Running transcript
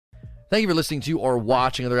Thank you for listening to or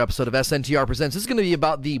watching another episode of SNTR Presents. This is going to be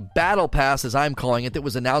about the Battle Pass, as I'm calling it, that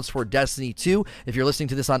was announced for Destiny 2. If you're listening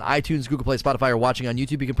to this on iTunes, Google Play, Spotify, or watching on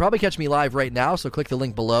YouTube, you can probably catch me live right now, so click the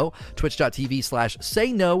link below,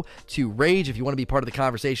 twitch.tv/SayNoToRage. If you want to be part of the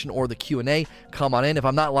conversation or the Q&A, come on in. If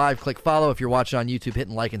I'm not live, click follow. If you're watching on YouTube,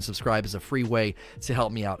 hitting like and subscribe is a free way to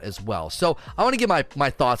help me out as well. So I want to give my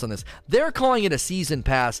thoughts on this. They're calling it a Season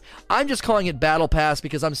Pass. I'm just calling it Battle Pass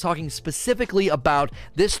because I'm talking specifically about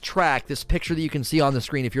this track, this picture that you can see on the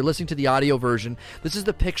screen. If you're listening to the audio version, this is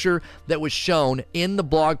the picture that was shown in the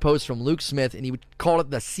blog post from Luke Smith, and he would call it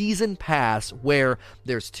the Season Pass, where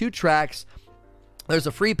there's two tracks. There's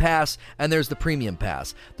a free pass, and there's the premium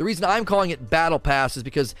pass. The reason I'm calling it Battle Pass is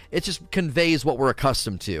because it just conveys what we're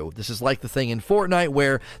accustomed to. This is like the thing in Fortnite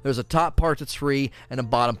where there's a top part that's free and a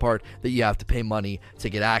bottom part that you have to pay money to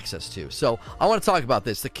get access to. So I want to talk about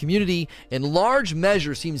this. The community, in large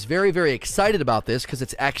measure, seems very, very excited about this because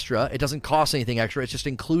it's extra. It doesn't cost anything extra. It's just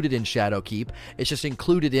included in Shadowkeep. It's just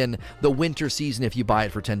included in the winter season if you buy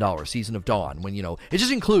it for $10, Season of Dawn. When, it's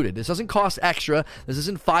just included. This doesn't cost extra. This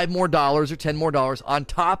isn't $5 more or $10 more on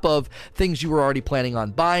top of things you were already planning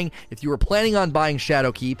on buying. If you were planning on buying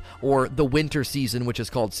Shadowkeep or the winter season, which is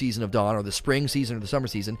called Season of Dawn, or the spring season or the summer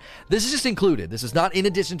season, this is just included. This is not in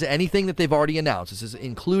addition to anything that they've already announced. This is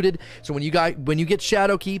included. So when you get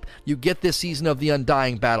Shadowkeep, you get this Season of the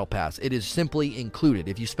Undying Battle Pass. It is simply included.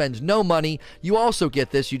 If you spend no money, you also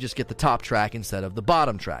get this. You just get the top track instead of the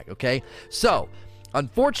bottom track, okay? So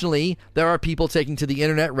unfortunately, there are people taking to the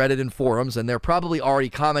internet, Reddit, and forums, and they're probably already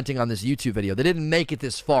commenting on this YouTube video. They didn't make it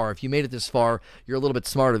this far. If you made it this far, you're a little bit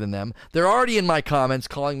smarter than them. They're already in my comments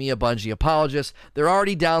calling me a Bungie apologist. They're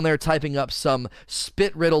already down there typing up some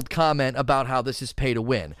spit-riddled comment about how this is pay to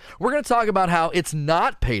win. We're going to talk about how it's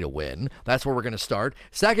not pay to win. That's where we're going to start.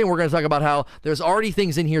 Second, we're going to talk about how there's already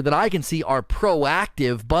things in here that I can see are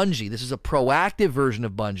proactive Bungie. This is a proactive version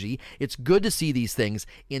of Bungie. It's good to see these things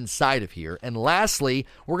inside of here. And lastly,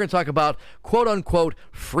 we're going to talk about quote-unquote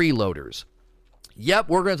freeloaders. Yep,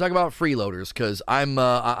 we're going to talk about freeloaders because I'm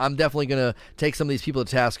definitely going to take some of these people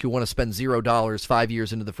to task who want to spend $0 5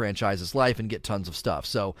 years into the franchise's life and get tons of stuff.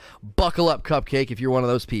 So buckle up, Cupcake, if you're one of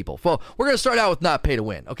those people. Well, we're going to start out with not pay to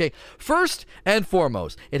win, okay? First and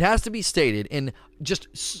foremost, it has to be stated in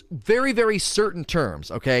just very, very certain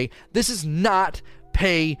terms, okay? This is not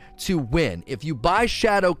pay to win. If you buy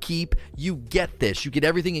Shadowkeep, you get this. You get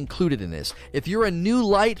everything included in this. If you're a new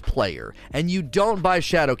light player and you don't buy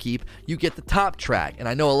Shadowkeep, you get the top track. And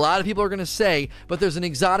I know a lot of people are going to say, but there's an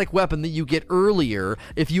exotic weapon that you get earlier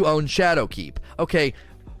if you own Shadowkeep. Okay,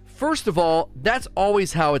 first of all, that's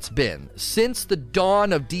always how it's been. Since the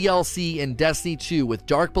dawn of DLC in Destiny 2 with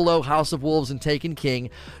Dark Below, House of Wolves, and Taken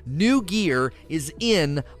King, new gear is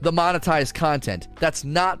in the monetized content. That's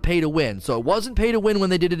not pay to win. So it wasn't pay to win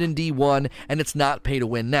when they did it in D1, and it's not pay to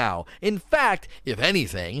win now. In fact, if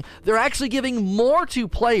anything, they're actually giving more to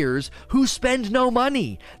players who spend no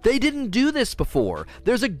money. They didn't do this before.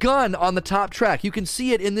 There's a gun on the top track. You can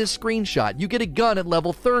see it in this screenshot. You get a gun at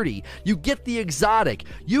level 30. You get the exotic.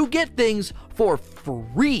 You get things for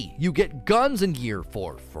free. You get guns and gear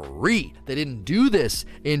for free. They didn't do this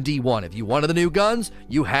in D1. If you wanted the new guns,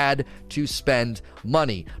 you had to spend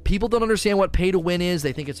money. People don't understand what pay to win is.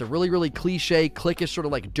 They think it's a really, really cliche, cliquish, sort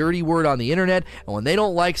of like dirty word on the internet. And when they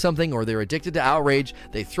don't like something or they're addicted to outrage,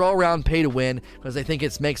 they throw around pay to win because they think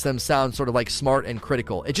it makes them sound sort of like smart and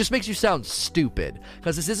critical. It just makes you sound stupid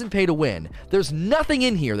because this isn't pay to win. There's nothing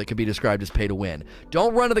in here that could be described as pay to win.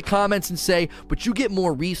 Don't run to the comments and say, but you get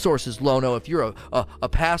more resources, Lono, if you're a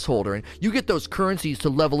pass holder, and you get those currencies to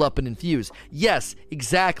level up and infuse. Yes,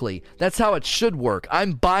 exactly. That's how it should work.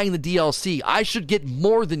 I'm buying the DLC. I should get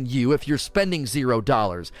more than you if you're spending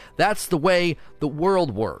 $0. That's the way the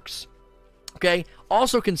world works. Okay?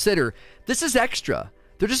 Also consider, this is extra.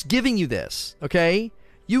 They're just giving you this, okay?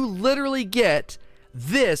 You literally get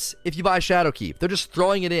this if you buy Shadowkeep. They're just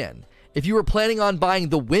throwing it in. If you were planning on buying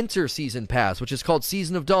the winter season pass, which is called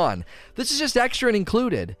Season of Dawn, this is just extra and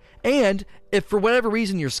included. And if for whatever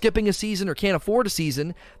reason you're skipping a season or can't afford a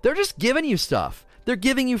season, they're just giving you stuff. They're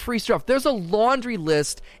giving you free stuff. There's a laundry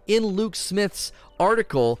list in Luke Smith's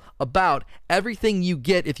article about everything you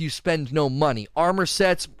get if you spend no money. Armor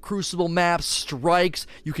sets, crucible maps, strikes,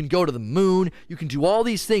 you can go to the moon, you can do all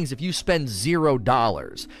these things if you spend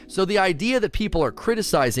 $0. So the idea that people are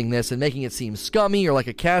criticizing this and making it seem scummy or like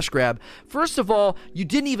a cash grab, first of all, you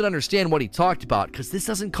didn't even understand what he talked about because this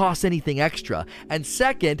doesn't cost anything extra. And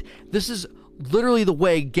second, this is literally the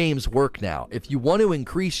way games work now. If you want to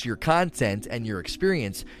increase your content and your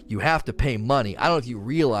experience, you have to pay money. I don't know if you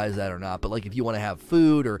realize that or not, but like if you want to have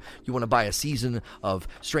food, or you want to buy a season of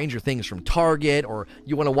Stranger Things from Target, or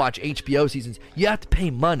you want to watch HBO seasons, you have to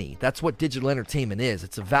pay money. That's what digital entertainment is.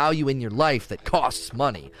 It's a value in your life that costs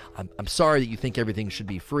money. I'm sorry that you think everything should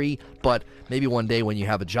be free, but maybe one day when you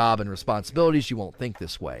have a job and responsibilities, you won't think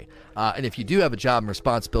this way. And if you do have a job and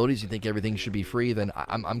responsibilities, you think everything should be free, then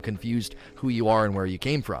I'm confused who you are and where you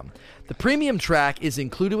came from. The premium track is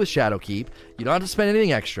included with Shadowkeep. You don't have to spend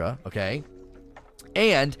anything extra, okay?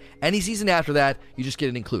 And any season after that, you just get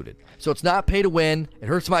it included. So it's not pay to win. It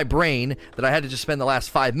hurts my brain that I had to just spend the last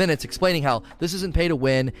 5 minutes explaining how this isn't pay to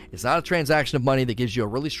win. It's not a transaction of money that gives you a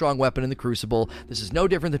really strong weapon in the Crucible. This is no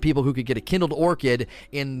different than people who could get a Kindled Orchid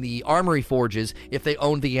in the Armory Forges if they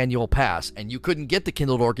owned the annual pass. And you couldn't get the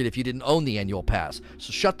Kindled Orchid if you didn't own the annual pass.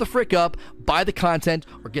 So shut the frick up, buy the content,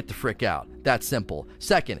 or get the frick out. That's simple.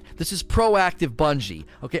 Second, this is proactive Bungie.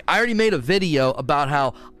 Okay, I already made a video about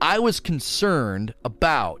how I was concerned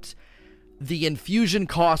about the infusion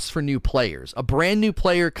costs for new players. A brand new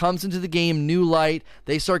player comes into the game, new light,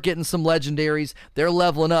 they start getting some legendaries, they're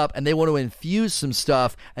leveling up, and they want to infuse some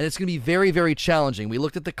stuff, and it's going to be very, very challenging. We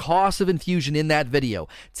looked at the cost of infusion in that video.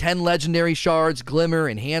 10 legendary shards, glimmer,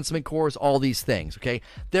 enhancement cores, all these things, okay?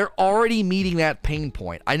 They're already meeting that pain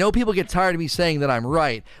point. I know people get tired of me saying that I'm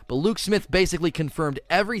right, but Luke Smith basically confirmed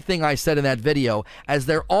everything I said in that video, as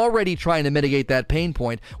they're already trying to mitigate that pain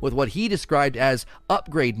point with what he described as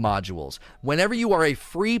upgrade modules. Whenever you are a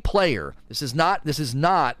free player, this is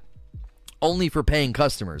not only for paying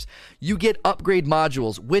customers. You get upgrade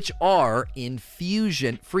modules, which are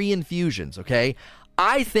free infusions, okay?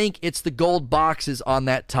 I think it's the gold boxes on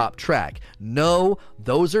that top track. No,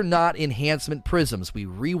 those are not enhancement prisms. We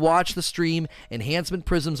rewatched the stream. Enhancement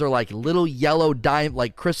prisms are like little yellow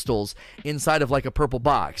like crystals inside of like a purple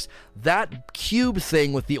box. That cube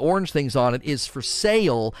thing with the orange things on it is for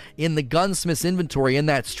sale in the gunsmith's inventory in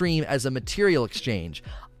that stream as a material exchange.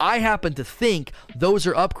 I happen to think those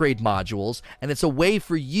are upgrade modules, and it's a way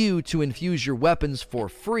for you to infuse your weapons for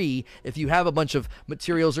free. If you have a bunch of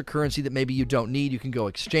materials or currency that maybe you don't need, you can go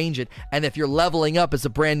exchange it. And if you're leveling up as a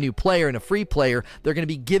brand new player and a free player, they're going to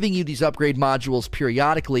be giving you these upgrade modules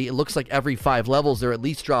periodically. It looks like every 5 levels, they're at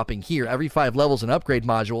least dropping here. Every 5 levels, an upgrade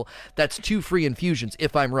module. That's 2 free infusions,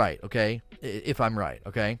 if I'm right, okay? If I'm right,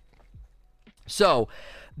 okay? So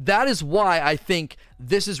that is why I think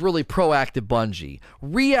this is really proactive Bungie.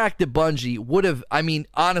 Reactive Bungie would have,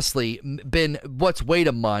 honestly, been wait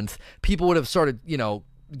a month. People would have started,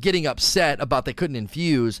 getting upset about they couldn't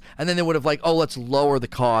infuse, and then they would have let's lower the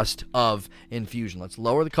cost of infusion. Let's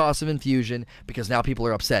lower the cost of infusion because now people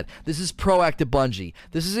are upset. This is proactive Bungie.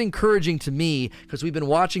 This is encouraging to me because we've been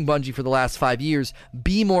watching Bungie for the last 5 years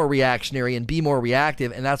be more reactionary and be more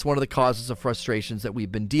reactive, and that's one of the causes of frustrations that we've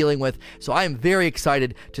been dealing with. So I am very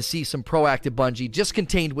excited to see some proactive Bungie just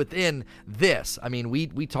contained within this.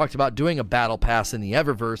 We talked about doing a battle pass in the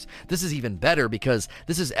Eververse. This is even better because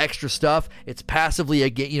this is extra stuff. It's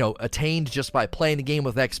passively attained just by playing the game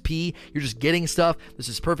with XP. You're just getting stuff. This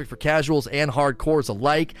is perfect for casuals and hardcores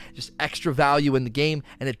alike. Just extra value in the game,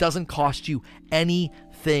 and it doesn't cost you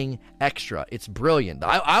anything extra. It's brilliant.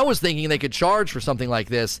 I was thinking they could charge for something like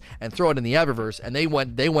this and throw it in the Eververse, and they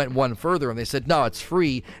went one further and they said, no, it's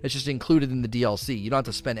free. It's just included in the DLC. You don't have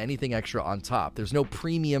to spend anything extra on top. There's no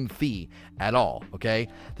premium fee at all, okay?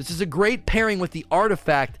 This is a great pairing with the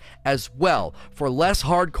artifact as well for less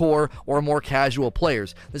hardcore or more casual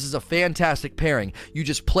players. This is a fantastic pairing. You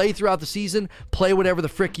just play throughout the season, play whatever the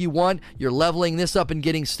frick you want. You're leveling this up and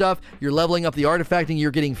getting stuff. You're leveling up the artifact and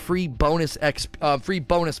you're getting free bonus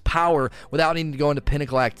power without needing to go into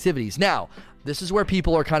pinnacle activities. Now, this is where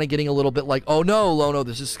people are kind of getting a little bit like, oh no, Lono,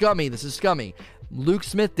 this is scummy. Luke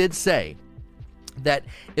Smith did say that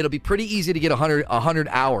it'll be pretty easy to get 100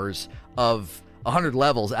 hours of 100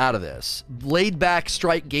 levels out of this. Laid back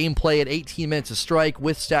strike gameplay at 18 minutes a strike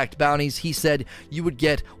with stacked bounties. He said you would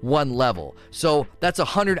get 1 level. So that's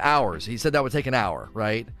 100 hours. He said that would take an hour,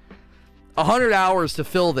 right? 100 hours to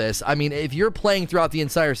fill this. If you're playing throughout the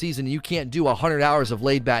entire season and you can't do 100 hours of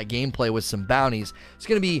laid-back gameplay with some bounties, it's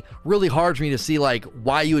going to be really hard for me to see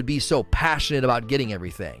why you would be so passionate about getting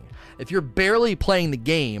everything. If you're barely playing the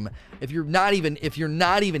game, if you're not even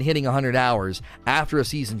hitting 100 hours after a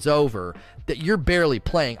season's over, that you're barely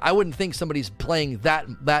playing. I wouldn't think somebody's playing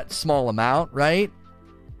that small amount, right?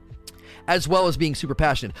 as well as being super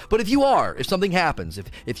passionate. But if something happens,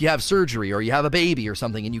 if you have surgery or you have a baby or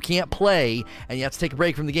something and you can't play and you have to take a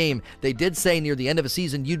break from the game, they did say near the end of a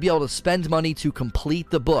season you'd be able to spend money to complete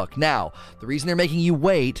the book. Now, the reason they're making you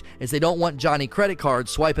wait is they don't want Johnny Credit Card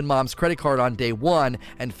swiping mom's credit card on day one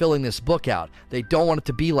and filling this book out. They don't want it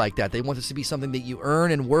to be like that. They want this to be something that you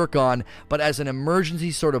earn and work on, but as an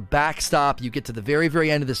emergency sort of backstop, you get to the very, very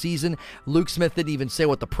end of the season. Luke Smith didn't even say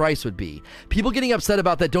what the price would be. People getting upset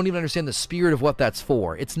about that don't even understand the spirit of what that's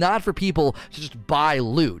for. It's not for people to just buy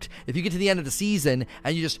loot. If you get to the end of the season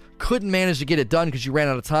and you just couldn't manage to get it done because you ran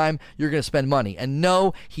out of time, you're going to spend money. And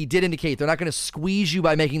no, he did indicate they're not going to squeeze you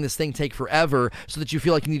by making this thing take forever so that you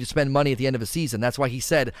feel like you need to spend money at the end of a season. That's why he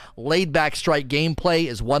said laid back strike gameplay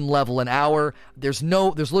is 1 level an hour. There's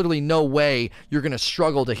literally no way you're going to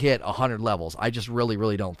struggle to hit 100 levels. I just really,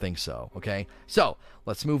 really don't think so. Okay. So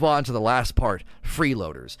let's move on to the last part,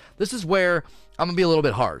 freeloaders. This is where I'm going to be a little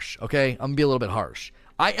bit harsh. Okay. I'm going to be a little bit harsh.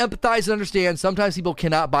 I empathize and understand sometimes people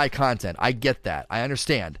cannot buy content. I get that. I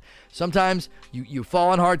understand. Sometimes you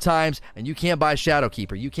fall on hard times and you can't buy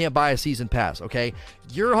Shadowkeeper. You can't buy a season pass, okay?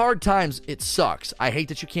 Your hard times, it sucks. I hate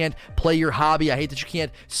that you can't play your hobby. I hate that you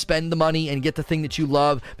can't spend the money and get the thing that you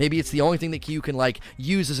love. Maybe it's the only thing that you can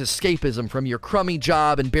use as escapism from your crummy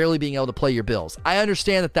job and barely being able to pay your bills. I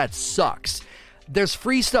understand that sucks. There's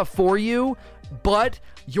free stuff for you, but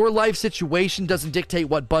your life situation doesn't dictate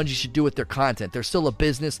what Bungie should do with their content. They're still a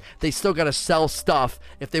business. They still got to sell stuff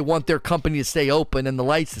if they want their company to stay open and the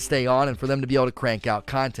lights to stay on and for them to be able to crank out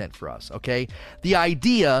content for us, okay? The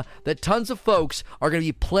idea that tons of folks are going to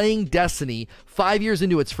be playing Destiny 5 years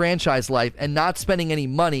into its franchise life and not spending any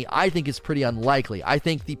money, I think is pretty unlikely. I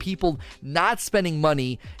think the people not spending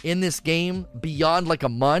money in this game beyond a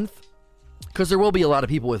month, because there will be a lot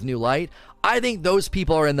of people with New Light, I think those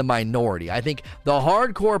people are in the minority. I think the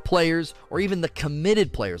hardcore players, or even the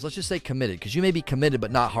committed players, let's just say committed, because you may be committed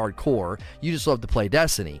but not hardcore, you just love to play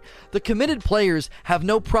Destiny. The committed players have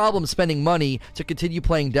no problem spending money to continue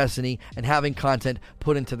playing Destiny and having content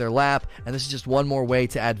put into their lap, and this is just one more way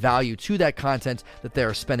to add value to that content that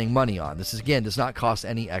they're spending money on. This, again, does not cost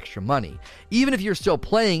any extra money. Even if you're still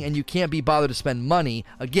playing and you can't be bothered to spend money,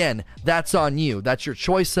 again, that's on you. That's your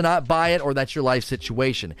choice to not buy it, or that's your life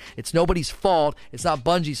situation. It's nobody's fault. It's not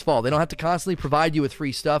Bungie's fault. They don't have to constantly provide you with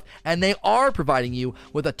free stuff, and they are providing you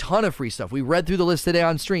with a ton of free stuff. We read through the list today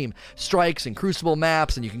on stream. Strikes and Crucible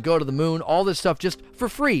maps, and you can go to the moon, all this stuff just for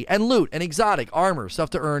free, and loot and exotic armor, stuff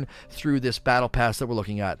to earn through this battle pass that we're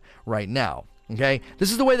looking at right now. Okay,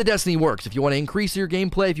 this is the way that Destiny works. If you want to increase your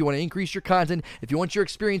gameplay, if you want to increase your content, if you want your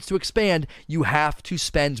experience to expand, you have to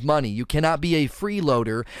spend money. You cannot be a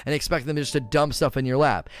freeloader and expect them just to dump stuff in your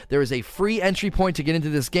lap. There is a free entry point to get into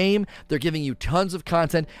this game. They're giving you tons of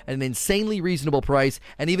content at an insanely reasonable price,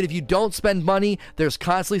 and even if you don't spend money, there's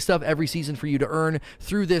constantly stuff every season for you to earn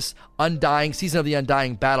through this Undying, Season of the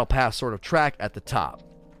Undying Battle Pass sort of track at the top.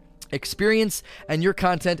 Experience and your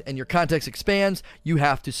content and your context expands, you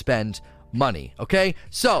have to spend money, okay?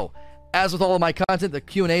 So, as with all of my content, the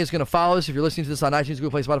Q&A is going to follow us. If you're listening to this on iTunes,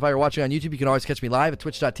 Google Play, Spotify, or watching on YouTube, you can always catch me live at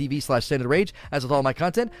twitch.tv/StateOfTheRage. As with all of my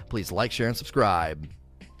content, please like, share, and subscribe.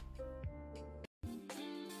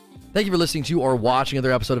 Thank you for listening to or watching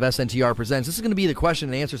another episode of SNTR Presents. This is going to be the question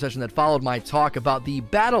and answer session that followed my talk about the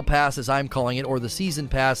Battle Pass, as I'm calling it, or the Season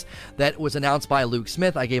Pass that was announced by Luke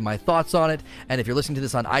Smith. I gave my thoughts on it, and if you're listening to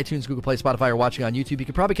this on iTunes, Google Play, Spotify, or watching on YouTube, you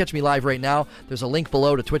can probably catch me live right now. There's a link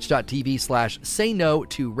below to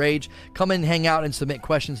twitch.tv/SayNoToRage. Come in and hang out and submit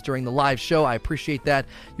questions during the live show. I appreciate that.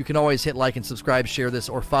 You can always hit like and subscribe, share this,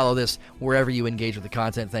 or follow this wherever you engage with the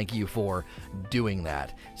content. Thank you for doing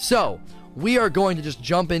that. So, we are going to just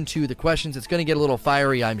jump into the questions. It's going to get a little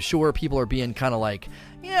fiery, I'm sure. People are being kind of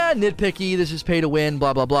nitpicky, this is pay to win,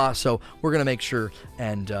 blah, blah, blah. So we're going to make sure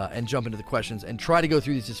and jump into the questions and try to go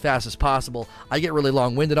through these as fast as possible. I get really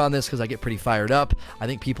long-winded on this because I get pretty fired up. I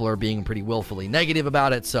think people are being pretty willfully negative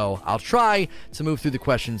about it, so I'll try to move through the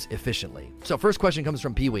questions efficiently. So first question comes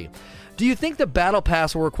from Pee-wee. Do you think the Battle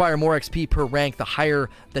Pass will require more XP per rank the higher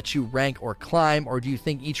that you rank or climb, or do you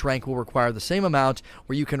think each rank will require the same amount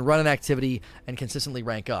where you can run an activity and consistently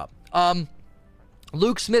rank up?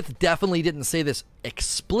 Luke Smith definitely didn't say this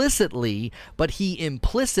explicitly, but he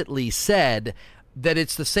implicitly said that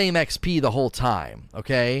it's the same XP the whole time,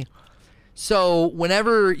 okay? So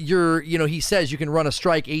whenever he says you can run a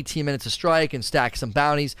strike, 18 minutes a strike, and stack some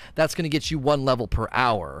bounties, that's going to get you 1 level per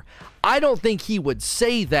hour. I don't think he would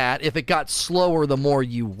say that if it got slower the more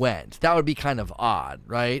you went. That would be kind of odd,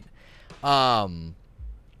 right? I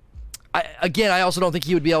also don't think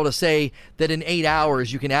he would be able to say that in 8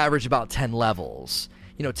 hours you can average about 10 levels.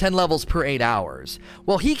 10 levels per 8 hours.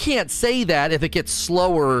 Well, he can't say that if it gets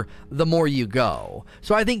slower the more you go.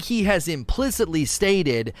 So I think he has implicitly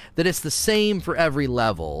stated that it's the same for every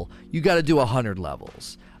level. You got to do 100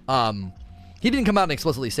 levels. He didn't come out and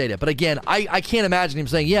explicitly state it, but again, I can't imagine him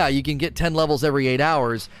saying, yeah, you can get 10 levels every 8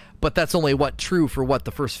 hours, but that's only true for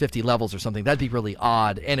the first 50 levels or something. That'd be really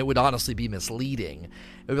odd, and it would honestly be misleading.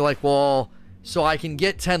 It would be like, well, so I can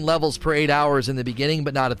get 10 levels per 8 hours in the beginning,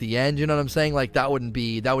 but not at the end. You know what I'm saying? Like that would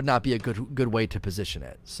not be a good way to position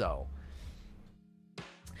it. So,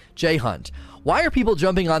 Jay Hunt, why are people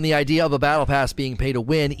jumping on the idea of a battle pass being pay to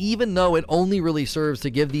win, even though it only really serves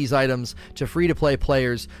to give these items to free-to-play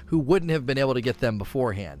players who wouldn't have been able to get them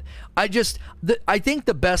beforehand? I think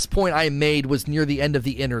the best point I made was near the end of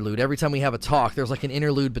the interlude. Every time we have a talk, there's like an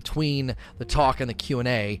interlude between the talk and the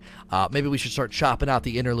Q&A. Maybe we should start chopping out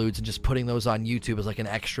the interludes and just putting those on YouTube as like an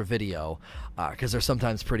extra video, because they're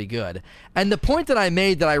sometimes pretty good. And the point that I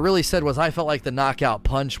made that I really said was I felt like the knockout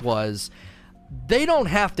punch was, they don't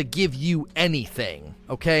have to give you anything,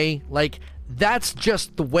 okay? Like, that's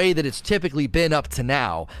just the way that it's typically been up to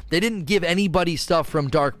now. They didn't give anybody stuff from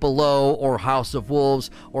Dark Below or House of Wolves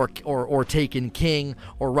or Taken King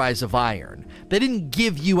or Rise of Iron. They didn't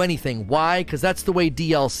give you anything. Why? Because that's the way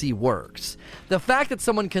DLC works. The fact that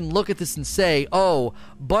someone can look at this and say, oh,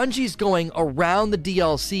 Bungie's going around the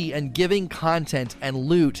DLC and giving content and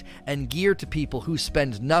loot and gear to people who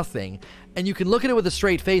spend nothing, and you can look at it with a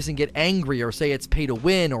straight face and get angry or say it's pay to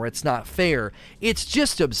win or it's not fair. It's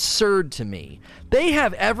just absurd to me. They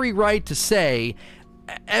have every right to say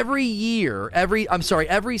every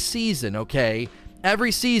season, okay?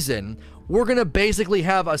 Every season, we're going to basically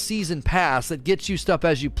have a season pass that gets you stuff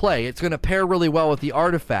as you play. It's going to pair really well with the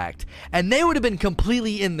artifact. And they would have been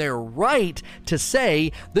completely in their right to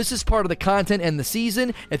say, this is part of the content and the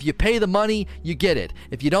season. If you pay the money, you get it.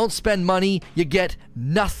 If you don't spend money, you get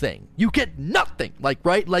nothing. You get nothing.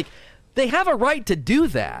 Right? They have a right to do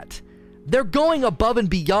that. They're going above and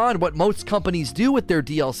beyond what most companies do with their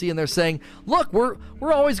DLC, and they're saying, look, we're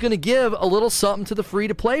always going to give a little something to the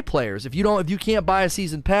free-to-play players. If you can't buy a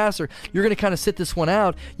season pass, or you're going to kind of sit this one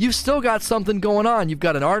out, you've still got something going on. You've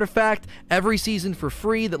got an artifact every season for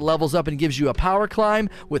free that levels up and gives you a power climb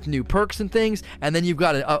with new perks and things, and then you've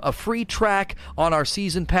got a free track on our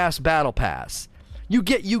season pass battle pass. You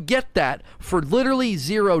get that for literally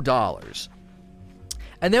 $0.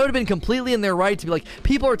 And they would have been completely in their right to be like,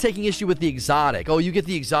 people are taking issue with the exotic. Oh, you get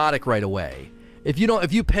the exotic right away. If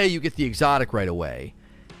you pay, you get the exotic right away.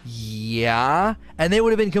 Yeah. And they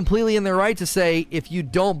would have been completely in their right to say, if you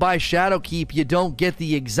don't buy Shadowkeep, you don't get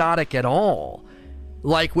the exotic at all.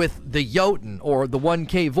 Like with the Jotun, or the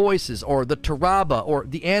 1K Voices, or the Taraba, or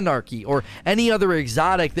the Anarchy, or any other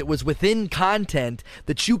exotic that was within content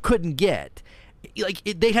that you couldn't get.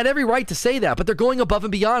 They had every right to say that, but they're going above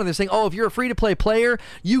and beyond, and they're saying, oh, if you're a free-to-play player,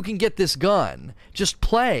 you can get this gun. Just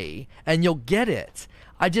play, and you'll get it.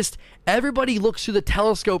 Everybody looks through the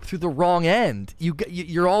telescope through the wrong end.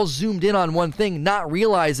 You're all zoomed in on one thing, not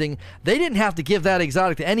realizing they didn't have to give that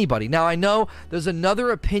exotic to anybody. Now, I know there's another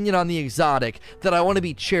opinion on the exotic that I want to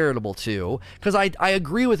be charitable to, because I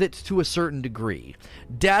agree with it to a certain degree.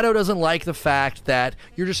 Dado doesn't like the fact that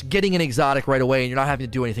you're just getting an exotic right away and you're not having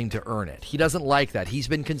to do anything to earn it. He doesn't like that. He's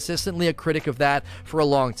been consistently a critic of that for a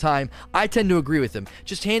long time. I tend to agree with him.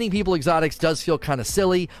 Just handing people exotics does feel kind of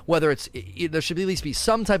silly, whether there should at least be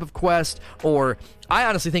some type of quest, or I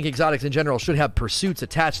honestly think exotics in general should have pursuits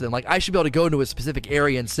attached to them. Like, I should be able to go into a specific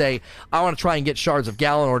area and say, I want to try and get shards of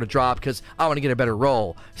Galanor to drop because I want to get a better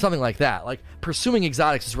roll. Something like that. Like, pursuing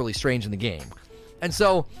exotics is really strange in the game. And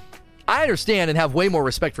so, I understand and have way more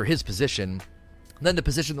respect for his position than the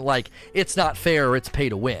position that, like, it's not fair or it's pay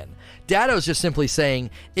to win. Dado's just simply saying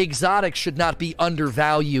exotics should not be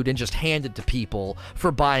undervalued and just handed to people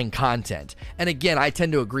for buying content. And again, I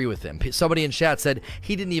tend to agree with him. Somebody in chat said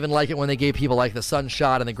he didn't even like it when they gave people like the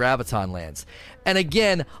Sunshot and the Graviton lands. And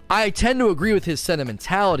again, I tend to agree with his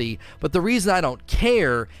sentimentality, but the reason I don't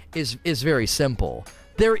care is very simple.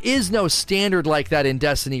 There is no standard like that in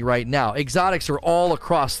Destiny right now. Exotics are all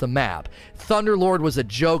across the map. Thunderlord was a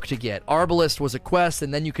joke to get. Arbalest was a quest,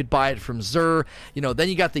 and then you could buy it from Xur. Then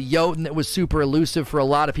you got the Jotun that was super elusive for a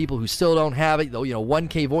lot of people who still don't have it.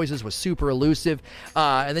 1K Voices was super elusive.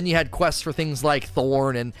 And then you had quests for things like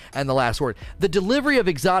Thorn and the Last Word. The delivery of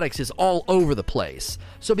exotics is all over the place.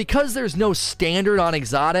 So because there's no standard on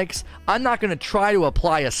exotics, I'm not going to try to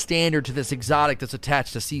apply a standard to this exotic that's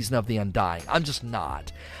attached to Season of the Undying. I'm just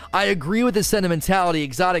not. I agree with his sentimentality.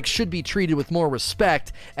 Exotics should be treated with more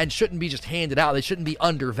respect and shouldn't be just handed out. They shouldn't be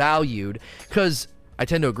undervalued, because I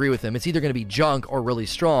tend to agree with him. It's either going to be junk or really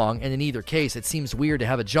strong, and in either case, it seems weird to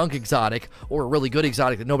have a junk exotic or a really good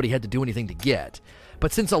exotic that nobody had to do anything to get.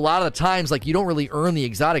 But since a lot of the times, like, you don't really earn the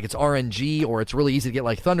exotic, it's RNG, or it's really easy to get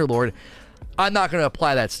like Thunderlord, I'm not going to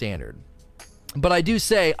apply that standard. But I do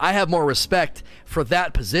say I have more respect for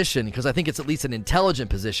that position because I think it's at least an intelligent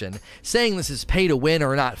position. Saying this is pay to win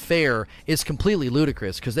or not fair is completely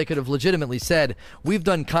ludicrous because they could have legitimately said, we've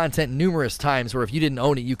done content numerous times where if you didn't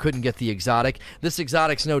own it, you couldn't get the exotic. This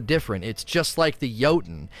exotic's no different. It's just like the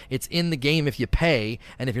Jotun. It's in the game if you pay,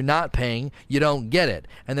 and if you're not paying, you don't get it.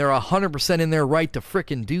 And they're 100% in their right to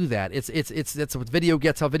frickin' do that. That's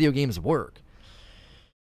what how video games work.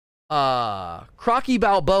 Crocky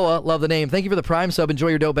Balboa, love the name. Thank you for the Prime sub. Enjoy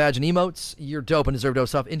your dope badge and emotes. You're dope and deserve dope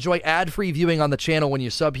stuff. Enjoy ad-free viewing on the channel when you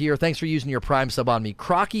sub here. Thanks for using your Prime sub on me.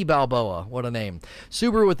 Crocky Balboa, what a name.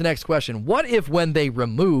 Subaru with the next question. What if when they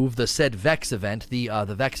remove the said Vex event, the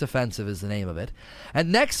Vex Offensive is the name of it, and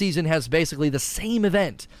next season has basically the same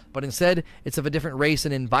event, but instead it's of a different race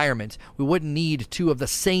and environment? We wouldn't need two of the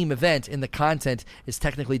same event, and the content is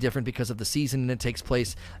technically different because of the season and it takes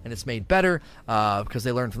place and it's made better because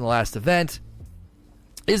they learned from the last event.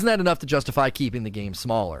 Isn't that enough to justify keeping the game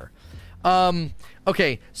smaller?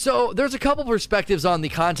 Okay, so there's a couple perspectives on the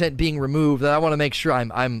content being removed that I want to make sure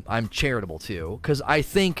I'm charitable to, because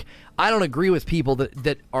I don't agree with people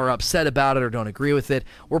that are upset about it or don't agree with it.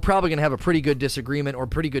 We're probably going to have a pretty good disagreement or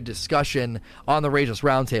pretty good discussion on the Rageless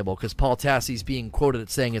Roundtable, because Paul Tassie's being quoted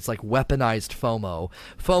as saying it's like weaponized FOMO.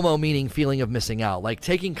 FOMO meaning feeling of missing out, like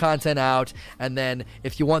taking content out, and then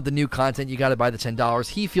if you want the new content, you got to buy the $10.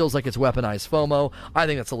 He feels like it's weaponized FOMO. I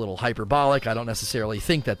think that's a little hyperbolic. I don't necessarily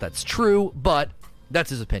think that that's true, but that's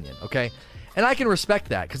his opinion, okay? And I can respect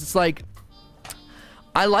that, because it's like,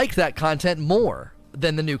 I like that content more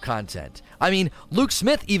than the new content. I mean, Luke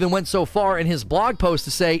Smith even went so far in his blog post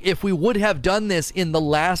to say, if we would have done this in the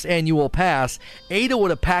last annual pass, Ada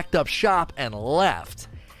would have packed up shop and left,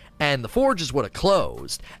 and the forges would have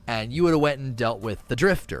closed, and you would have went and dealt with the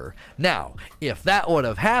Drifter. Now, if that would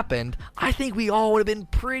have happened, I think we all would have been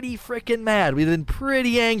pretty freaking mad. We'd have been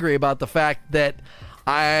pretty angry about the fact that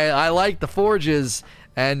I like the forges,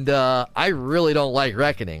 and I really don't like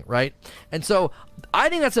Reckoning, right? And so I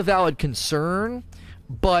think that's a valid concern,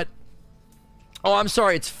 but oh, I'm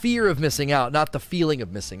sorry, it's fear of missing out, not the feeling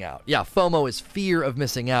of missing out. Yeah, FOMO is fear of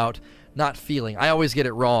missing out, not feeling. I always get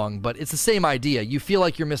it wrong, but it's the same idea. You feel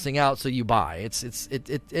like you're missing out, so you buy.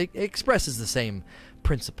 It expresses the same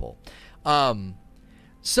principle.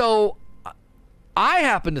 So I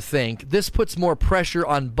happen to think this puts more pressure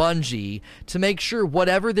on Bungie to make sure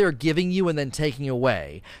whatever they're giving you and then taking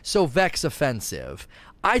away. So Vex Offensive.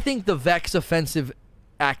 I think the Vex Offensive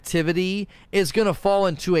activity is going to fall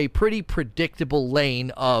into a pretty predictable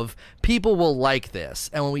lane of people will like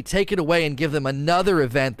this, and when we take it away and give them another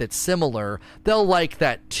event that's similar, they'll like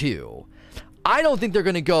that too. I don't think they're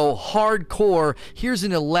going to go hardcore, here's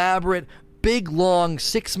an elaborate big, long,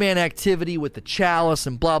 6-man activity with the chalice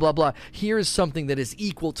and blah, blah, blah. Here's something that is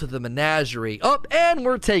equal to the menagerie. Oh, and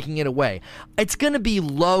we're taking it away. It's going to be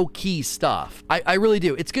low-key stuff. I really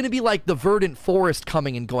do. It's going to be like the Verdant Forest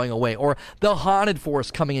coming and going away, or the Haunted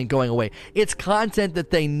Forest coming and going away. It's content that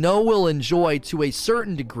they know we'll enjoy to a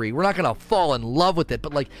certain degree. We're not going to fall in love with it,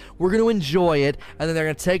 but like, we're going to enjoy it, and then they're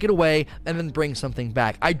going to take it away and then bring something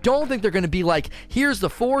back. I don't think they're going to be like, here's the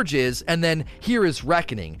Forges, and then here is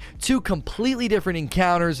Reckoning. Two completely different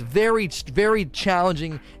encounters, very, very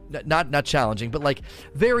challenging, not challenging, but like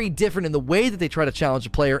very different in the way that they try to challenge a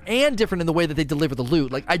player and different in the way that they deliver the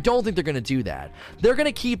loot. Like, I don't think they're going to do that. They're going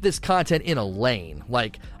to keep this content in a lane.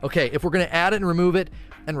 Like, okay, if we're going to add it and remove it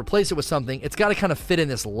and replace it with something, it's got to kind of fit in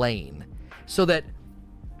this lane so that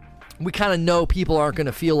we kind of know people aren't going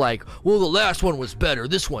to feel like, well, the last one was better,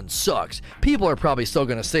 this one sucks. People are probably still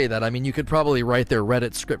going to say that. I mean, you could probably write their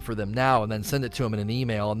Reddit script for them now and then send it to them in an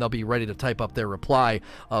email, and they'll be ready to type up their reply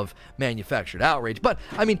of manufactured outrage. But,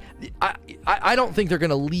 I mean, I don't think they're going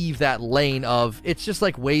to leave that lane of, it's just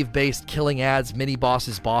like wave-based killing ads,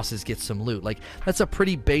 mini-bosses, bosses get some loot. Like, that's a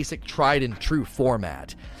pretty basic, tried-and-true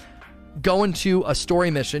format. Go into a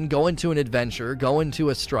story mission, go into an adventure, go into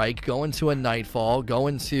a strike, go into a nightfall, go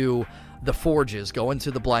into the forges, go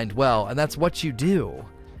into the blind well, and that's what you do.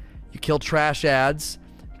 You kill trash ads,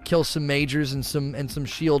 kill some majors and some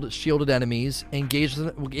shielded enemies, engage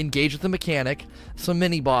with the mechanic, some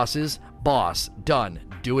mini bosses, boss, done.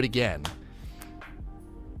 Do it again.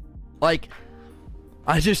 Like,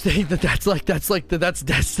 I just think that's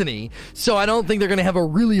Destiny. So I don't think they're going to have a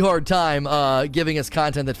really hard time giving us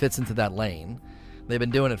content that fits into that lane. They've been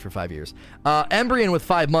doing it for 5 years. Embryon with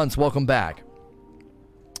 5 months, welcome back.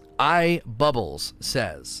 Bubbles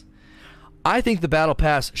says, I think the Battle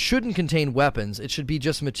Pass shouldn't contain weapons. It should be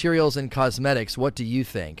just materials and cosmetics. What do you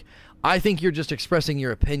think? I think you're just expressing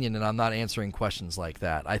your opinion, and I'm not answering questions like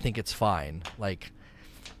that. I think it's fine. Like,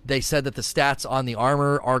 they said that the stats on the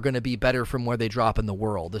armor are going to be better from where they drop in the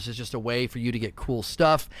world. This is just a way for you to get cool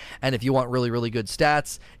stuff, and if you want really, really good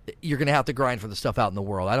stats, you're going to have to grind for the stuff out in the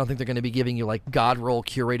world. I don't think they're going to be giving you, like, god roll,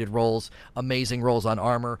 curated rolls, amazing rolls on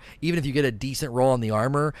armor. Even if you get a decent roll on the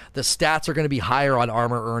armor, the stats are going to be higher on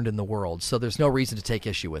armor earned in the world, so there's no reason to take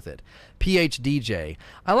issue with it. PHDJ,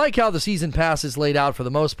 I like how the season pass is laid out for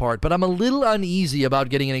the most part, but I'm a little uneasy about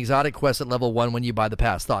getting an exotic quest at level 1 when you buy the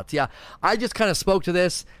pass. Thoughts? Yeah, I just kind of spoke to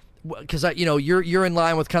this because you're in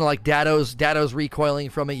line with kind of like Datto's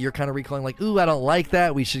recoiling from it. You're kind of recoiling like, ooh, I don't like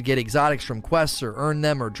that. We should get exotics from quests or earn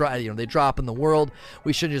them, or they drop in the world.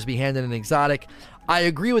 We shouldn't just be handed an exotic. I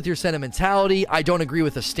agree with your sentimentality. I don't agree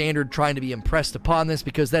with the standard trying to be impressed upon this,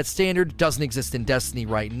 because that standard doesn't exist in Destiny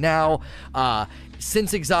right now.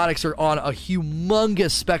 Since exotics are on a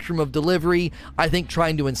humongous spectrum of delivery, I think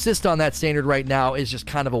trying to insist on that standard right now is just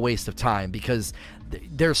kind of a waste of time, because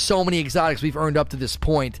there's so many exotics we've earned up to this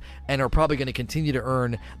point and are probably going to continue to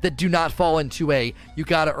earn that do not fall into you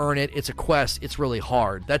got to earn it, it's a quest, it's really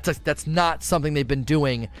hard. That's not something they've been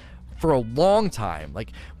doing for a long time.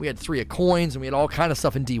 Like, we had 3 of coins and we had all kind of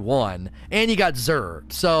stuff in D1, and you got Xur.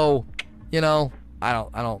 So,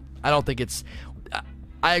 I don't think it's.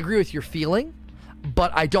 I agree with your feeling,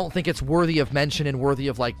 but I don't think it's worthy of mention and worthy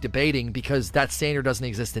of like debating, because that standard doesn't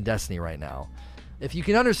exist in Destiny right now. If you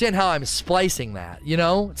can understand how I'm splicing that,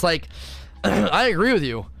 it's like, I agree with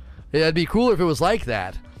you. It'd be cooler if it was like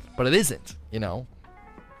that, but it isn't,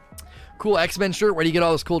 Cool X-Men shirt. Where do you get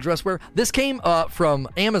all this cool dress wear? This came from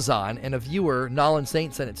Amazon, and a viewer, Nolan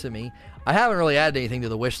Saint, sent it to me. I haven't really added anything to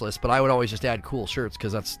the wish list, but I would always just add cool shirts,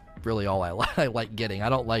 because that's really all I like getting. I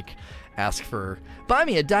don't like ask for, buy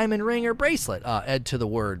me a diamond ring or bracelet. Ed to the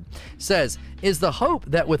word says, is the hope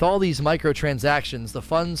that with all these microtransactions, the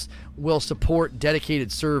funds will support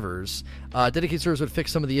dedicated servers? Dedicated servers would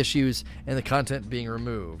fix some of the issues and the content being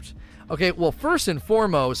removed. Okay, well, first and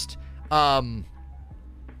foremost,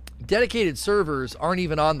 dedicated servers aren't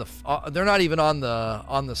even on they're not even on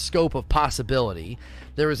the scope of possibility.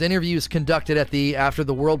 There was interviews conducted after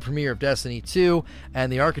the world premiere of Destiny 2,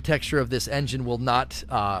 and the architecture of this engine will not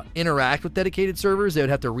interact with dedicated servers. They would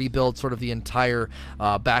have to rebuild sort of the entire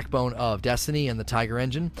backbone of Destiny and the Tiger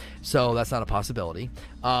engine, so that's not a possibility.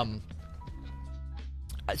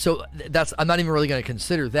 So I'm not even really going to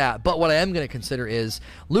consider that, but what I am going to consider is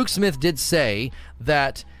Luke Smith did say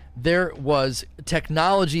that there was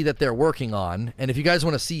technology that they're working on, and if you guys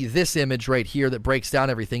want to see this image right here that breaks down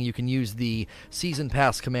everything, you can use the Season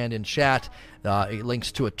Pass command in chat. It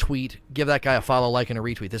links to a tweet. Give that guy a follow, like, and a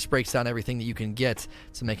retweet. This breaks down everything that you can get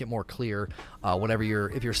to make it more clear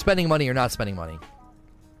if you're spending money or not spending money.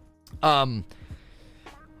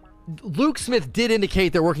 Luke Smith did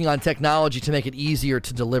indicate they're working on technology to make it easier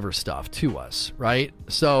to deliver stuff to us, right?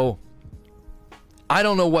 So I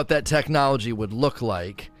don't know what that technology would look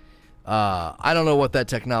like.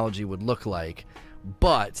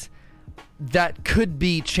 But that could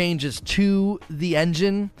be changes to the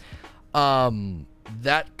engine. I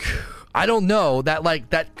don't know.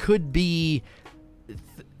 That could be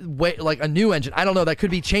like a new engine. I don't know. That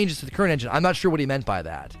could be changes to the current engine. I'm not sure what he meant by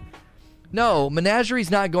that. No, Menagerie's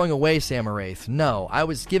not going away, Samaraith. No, I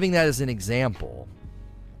was giving that as an example.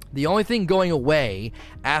 The only thing going away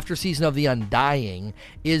after Season of the Undying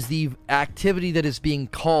is the activity that is being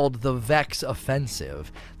called the Vex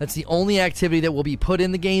Offensive. That's the only activity that will be put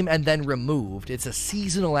in the game and then removed. It's a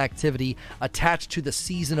seasonal activity attached to the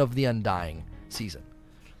Season of the Undying season.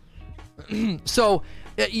 So,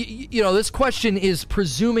 this question is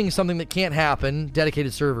presuming something that can't happen,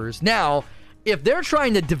 dedicated servers. Now, if they're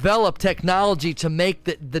trying to develop technology to make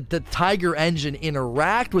the Tiger engine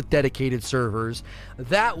interact with dedicated servers,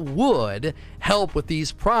 that would help with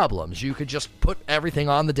these problems. You could just put everything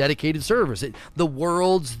on the dedicated servers. The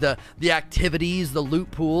worlds, the activities, the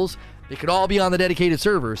loot pools, they could all be on the dedicated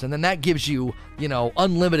servers, and then that gives you,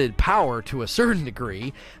 unlimited power to a certain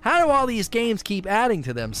degree. How do all these games keep adding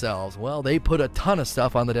to themselves? Well, they put a ton of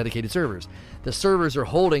stuff on the dedicated servers. The servers are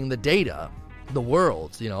holding the data, the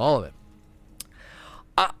worlds, all of it.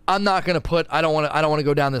 I'm not going to I don't want to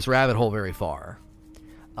go down this rabbit hole very far.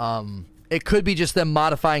 It could be just them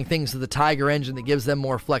modifying things to the Tiger engine that gives them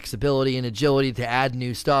more flexibility and agility to add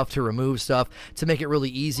new stuff, to remove stuff, to make it really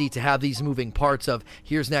easy to have these moving parts of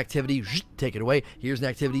here's an activity, take it away, here's an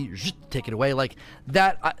activity, take it away. Like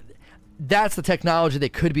that, that's the technology they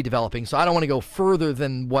could be developing. So I don't want to go further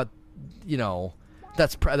than what,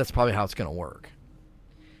 that's probably how it's going to work.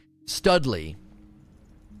 Studley.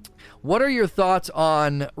 What are your thoughts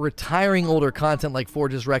on retiring older content like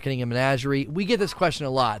Forge's Reckoning and Menagerie? We get this question a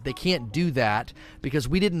lot. They can't do that because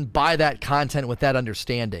we didn't buy that content with that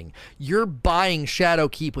understanding. You're buying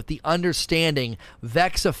Shadowkeep with the understanding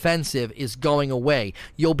Vex Offensive is going away.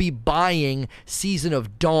 You'll be buying Season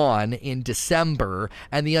of Dawn in December,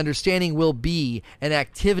 and the understanding will be an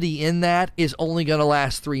activity in that is only going to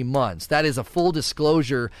last 3 months. That is a full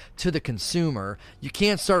disclosure to the consumer. You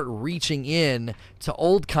can't start reaching in to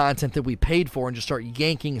old content that we paid for and just start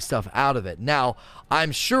yanking stuff out of it. Now,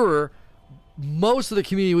 I'm sure most of the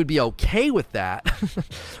community would be okay with that,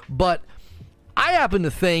 but I happen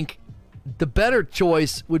to think the better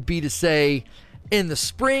choice would be to say, in the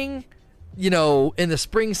spring, in the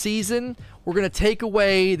spring season, we're going to take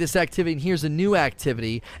away this activity and here's a new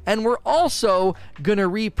activity, and we're also going to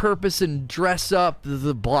repurpose and dress up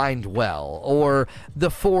the Blind Well or the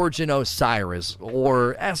Forge and Osiris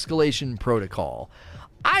or Escalation Protocol.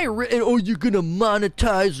 You're going to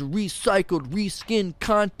monetize recycled, reskinned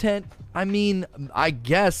content? I mean, I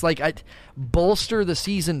guess, bolster the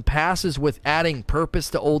season passes with adding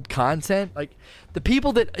purpose to old content. Like, the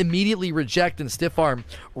people that immediately reject and stiff arm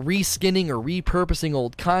reskinning or repurposing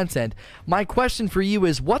old content, my question for you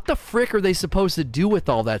is, what the frick are they supposed to do with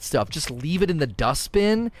all that stuff? Just leave it in the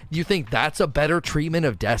dustbin? Do you think that's a better treatment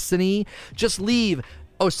of Destiny? Just leave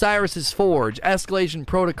Osiris's Forge, Escalation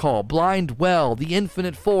Protocol, Blind Well, the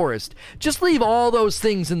Infinite Forest. Just leave all those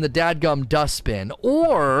things in the dadgum dustbin,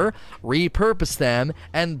 or repurpose them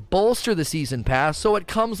and bolster the season pass so it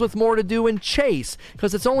comes with more to do in Chase,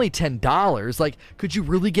 because it's only $10. Like, could you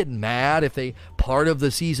really get mad if part of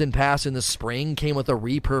the season pass in the spring came with a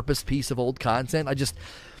repurposed piece of old content?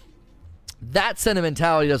 That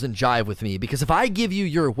sentimentality doesn't jive with me, because if I give you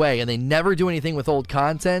your way and they never do anything with old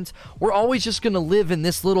content, we're always just going to live in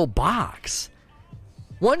this little box.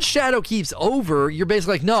 Once Shadowkeep's over, you're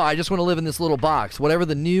basically like, no, I just want to live in this little box. Whatever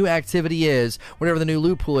the new activity is, whatever the new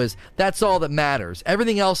loot pool is, that's all that matters.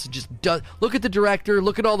 Everything else just does. Look at the director,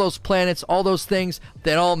 look at all those planets, all those things,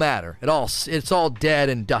 they all matter. It's all dead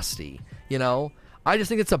and dusty, I just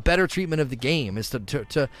think it's a better treatment of the game is to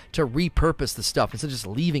repurpose the stuff instead of just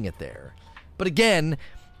leaving it there. But again,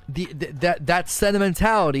 that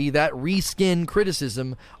sentimentality, that reskin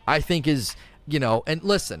criticism, I think is, and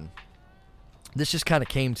listen, this just kind of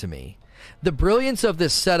came to me. The brilliance of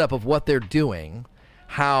this setup of what they're doing,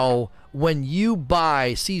 how when you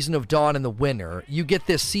buy Season of Dawn in the winter, you get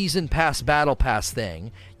this Season Pass Battle Pass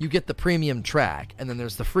thing, you get the premium track, and then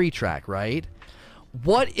there's the free track, right?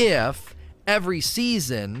 What if every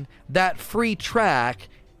season that free track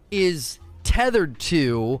is tethered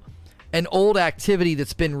to an old activity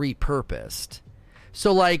that's been repurposed?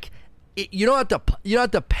 So you don't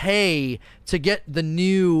have to pay to get the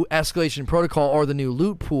new Escalation Protocol or the new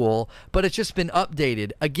loot pool, but it's just been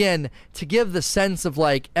updated again to give the sense of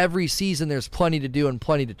every season there's plenty to do and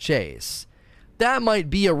plenty to chase. That might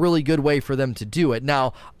be a really good way for them to do it.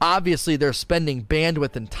 Now, obviously, they're spending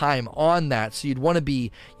bandwidth and time on that, so you'd want to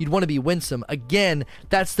be winsome. Again,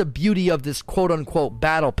 that's the beauty of this quote-unquote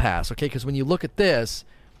battle pass, okay? Because when you look at this,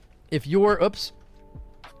 if you're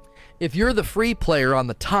the free player on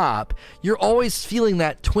the top, you're always feeling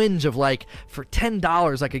that twinge of for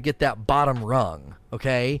 $10 I could get that bottom rung,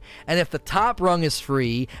 okay? And if the top rung is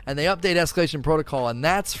free and they update Escalation Protocol and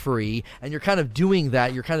that's free, and you're kind of doing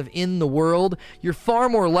that, you're kind of in the world, you're far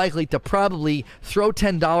more likely to probably throw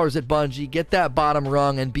 $10 at Bungie, get that bottom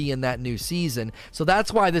rung, and be in that new season. So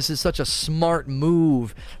that's why this is such a smart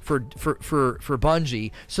move for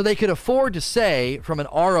Bungie. So they could afford to say, from an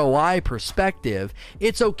ROI perspective,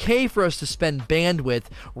 it's okay for us to spend bandwidth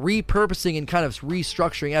repurposing and kind of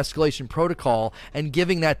restructuring Escalation Protocol and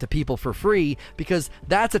giving that to people for free, because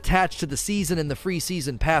that's attached to the season and the free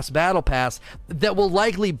season pass battle pass that will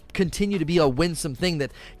likely continue to be a winsome thing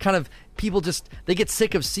that kind of people they get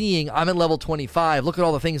sick of seeing. I'm at level 25. Look at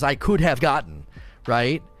all the things I could have gotten,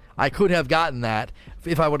 right? I could have gotten that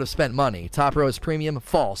if I would have spent money. Top row is premium.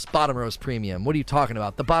 False. Bottom row is premium. What are you talking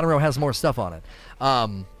about? The bottom row has more stuff on it.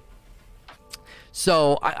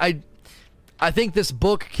 So I think this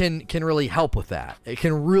book can really help with that. It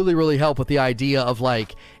can really, really help with the idea of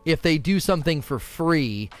if they do something for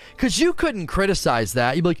free, because you couldn't criticize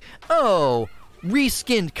that. You'd be like, oh,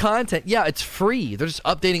 reskinned content. Yeah, it's free. They're just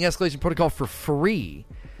updating Escalation Protocol for free.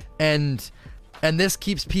 And this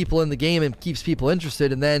keeps people in the game and keeps people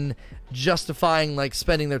interested, and then justifying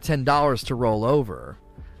spending their $10 to roll over.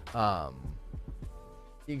 The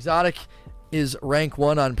exotic is rank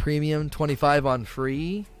 1 on premium, 25 on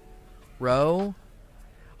free. Row,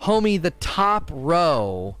 homie, the top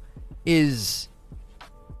row is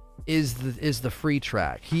is the free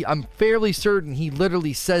track. I'm fairly certain he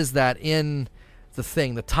literally says that in the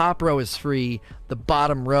thing. The top row is free, the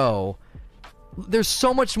bottom row, there's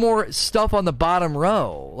so much more stuff on the bottom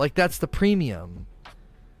row. Like, that's the premium.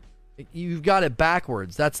 You've got it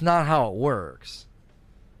backwards. That's not how it works.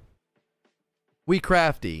 We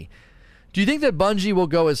Crafty. Do you think that Bungie will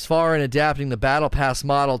go as far in adapting the Battle Pass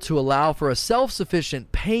model to allow for a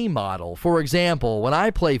self-sufficient pay model? For example, when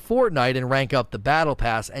I play Fortnite and rank up the Battle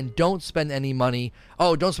Pass and don't spend any money,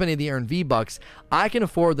 don't spend any of the earned V-Bucks, I can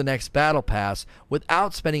afford the next Battle Pass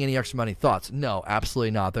without spending any extra money. Thoughts? No,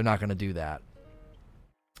 absolutely not. They're not going to do that.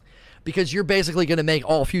 Because you're basically going to make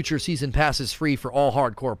all future season passes free for all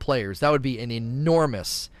hardcore players. That would be an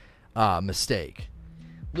enormous mistake.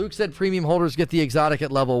 Luke said premium holders get the exotic at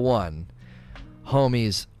level 1.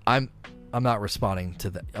 Homies, I'm not responding to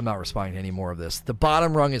that. I'm not responding to any more of this. The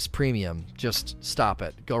bottom rung is premium. Just stop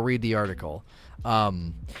it. Go read the article.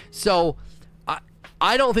 So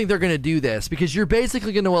I don't think they're going to do this, because you're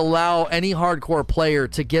basically going to allow any hardcore player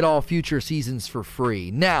to get all future seasons for free.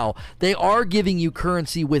 Now, they are giving you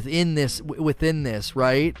currency within this,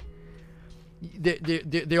 right?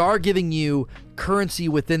 They are giving you currency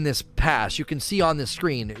within this pass. You can see on the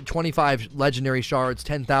screen 25 legendary shards,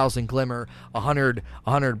 10,000 glimmer,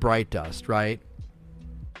 100 bright dust, right?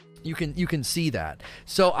 You can see that.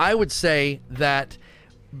 So I would say that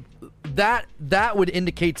would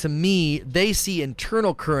indicate to me they see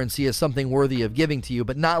internal currency as something worthy of giving to you,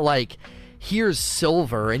 but not like, here's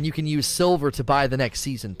silver and you can use silver to buy the next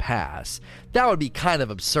season pass. That would be kind of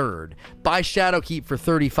absurd. Buy Shadowkeep for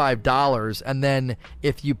 $35, and then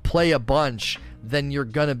if you play a bunch, then you're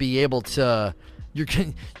gonna be able to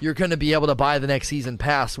buy the next season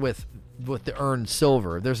pass with the earned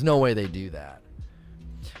silver. There's no way they do that.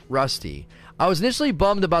 Rusty. I was initially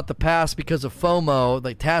bummed about the pass because of FOMO,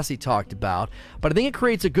 like Tassie talked about, but I think it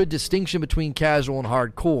creates a good distinction between casual and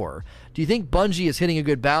hardcore. Do you think Bungie is hitting a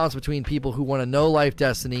good balance between people who want to know Life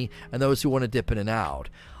Destiny and those who want to dip in and out?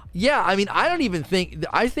 Yeah, I mean,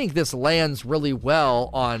 I think this lands really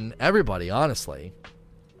well on everybody, honestly.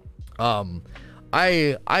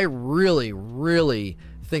 I really, really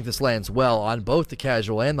think this lands well on both the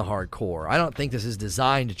casual and the hardcore. I don't think this is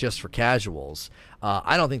designed just for casuals.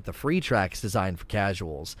 I don't think the free track is designed for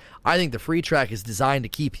casuals. I think the free track is designed to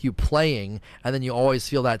keep you playing, and then you always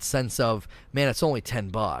feel that sense of, man, it's only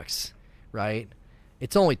 $10, right?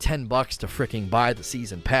 It's only $10 to freaking buy the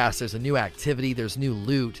season pass. There's a new activity, there's new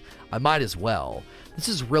loot. I might as well. This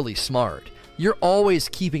is really smart. You're always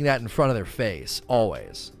keeping that in front of their face,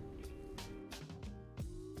 always.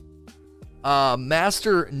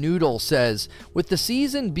 Master Noodle says, with the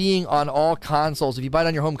season being on all consoles, if you buy it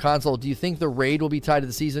on your home console, do you think the raid will be tied to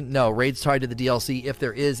the season? No, raid's tied to the DLC if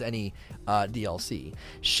there is any DLC.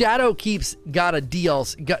 Shadowkeep's got a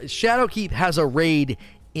DLC. Shadowkeep has a raid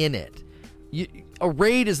in it. A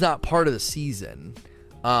raid is not part of the season.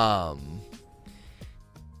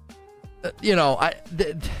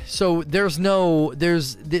 So they're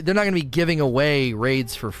not going to be giving away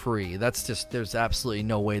raids for free. There's absolutely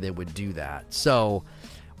no way they would do that. So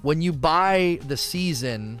when you buy the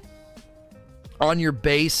season on your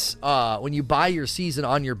base, when you buy your season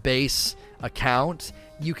on your base account,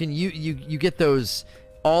 you get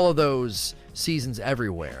all of those seasons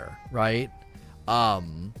everywhere, right?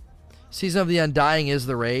 Season of the Undying is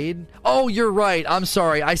the raid. Oh, you're right. I'm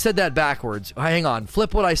sorry. I said that backwards. Hang on.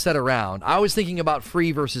 Flip what I said around. I was thinking about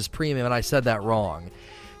free versus premium, and I said that wrong.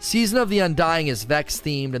 Season of the Undying is Vex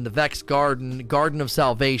themed, and the Vex Garden of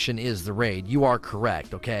Salvation is the raid. You are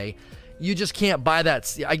correct, okay? You just can't buy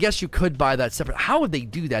that. I guess you could buy that separate. How would they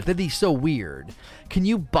do that? That'd be so weird. Can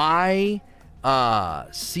you buy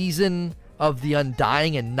Season of the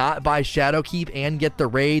Undying and not buy Shadowkeep and get the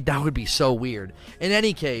raid? That would be so weird. In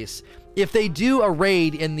any case, if they do a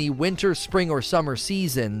raid in the winter, spring, or summer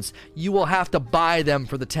seasons, you will have to buy them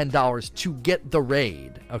for the $10 to get the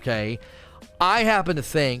raid, okay? I happen to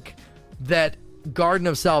think that Garden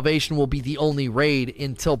of Salvation will be the only raid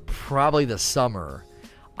until probably the summer.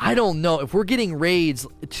 I don't know. If we're getting raids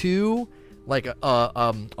too, like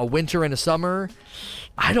a winter and a summer,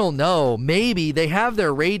 I don't know. Maybe they have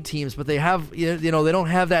their raid teams, but they don't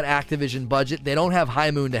have that Activision budget. They don't have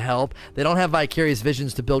High Moon to help. They don't have Vicarious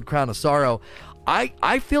Visions to build Crown of Sorrow.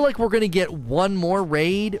 I feel like we're going to get one more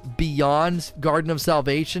raid beyond Garden of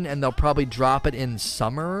Salvation, and they'll probably drop it in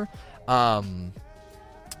summer.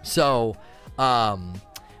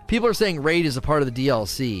 People are saying raid is a part of the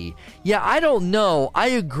DLC. Yeah, I don't know. I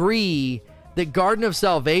agree that Garden of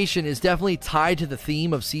Salvation is definitely tied to the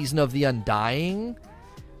theme of Season of the Undying.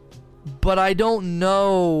 But I don't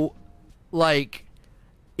know, like,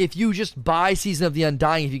 if you just buy Season of the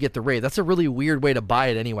Undying, if you get the raid, that's a really weird way to buy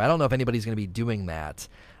it anyway. I don't know if anybody's going to be doing that.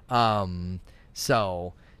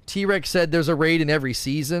 So T-Rex said there's a raid in every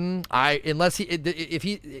season. If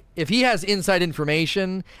he has inside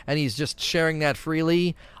information and he's just sharing that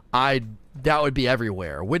freely, that would be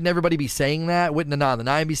everywhere. Wouldn't everybody be saying that? Wouldn't Anon the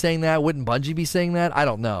Nine be saying that? Wouldn't Bungie be saying that? I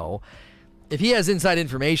don't know. If he has inside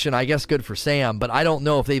information, I guess good for Sam, but I don't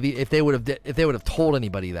know if they would have told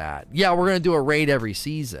anybody that. Yeah, we're gonna do a raid every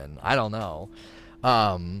season. I don't know.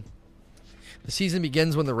 The season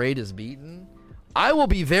begins when the raid is beaten. I will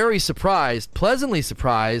be very surprised, pleasantly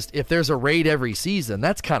surprised, if there's a raid every season.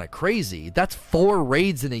 That's kind of crazy. That's 4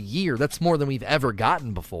 raids in a year. That's more than we've ever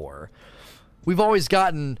gotten before. We've always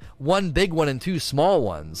gotten 1 big one and 2 small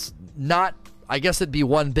ones. Not, I guess it'd be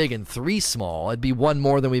 1 big and 3 small. It'd be 1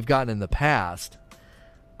 more than we've gotten in the past.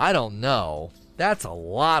 I don't know. That's a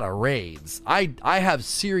lot of raids. I have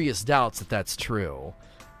serious doubts that that's true.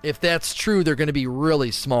 If that's true, they're going to be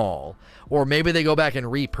really small. Or maybe they go back and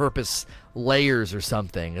repurpose layers or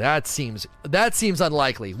something. That seems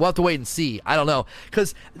unlikely. We'll have to wait and see. I don't know.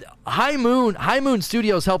 Because High Moon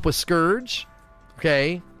Studios help with Scourge.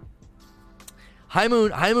 Okay. High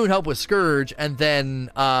Moon helped with Scourge, and then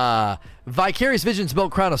Vicarious Visions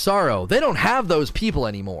built Crown of Sorrow. They don't have those people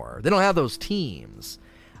anymore. They don't have those teams.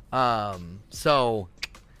 So,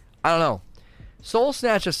 I don't know. Soul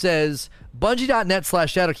Snatcher says,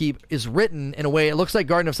 Bungie.net/Shadowkeep is written in a way it looks like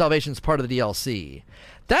Garden of Salvation is part of the DLC.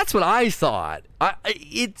 That's what I thought.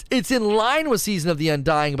 It's in line with Season of the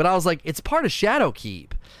Undying, but I was like, it's part of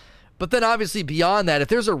Shadowkeep. But then obviously beyond that, if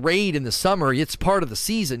there's a raid in the summer, it's part of the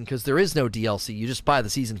season because there is no DLC. You just buy the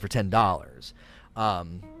season for $10.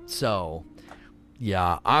 So,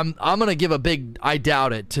 yeah, I'm gonna give a big I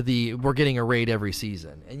doubt it to we're getting a raid every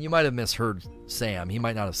season. And you might have misheard Sam. He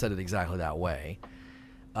might not have said it exactly that way.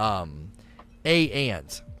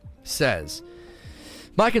 Ant says,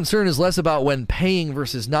 my concern is less about when paying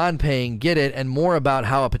versus non-paying get it, and more about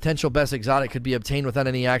how a potential best exotic could be obtained without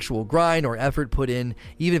any actual grind or effort put in,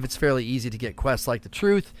 even if it's fairly easy to get quests like the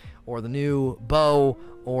Truth, or the new bow,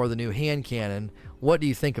 or the new hand cannon. What do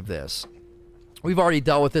you think of this? We've already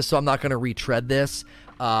dealt with this, so I'm not going to retread this.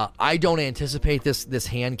 I don't anticipate this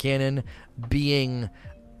hand cannon being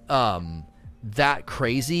that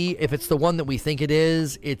crazy. If it's the one that we think it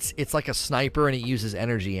is, it's like a sniper and it uses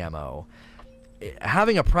energy ammo.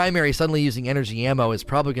 Having a primary suddenly using energy ammo is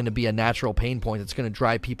probably going to be a natural pain point that's going to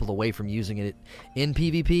drive people away from using it in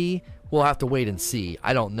PvP. We'll have to wait and see.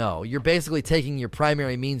 I don't know. You're basically taking your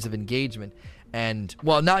primary means of engagement and,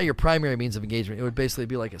 well, not your primary means of engagement. It would basically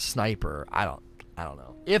be like a sniper. I don't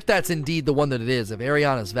know. If that's indeed the one that it is, if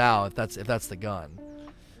Ariana's Vow, if that's the gun.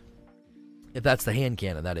 If that's the hand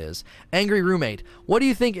cannon, that is. Angry Roommate, what do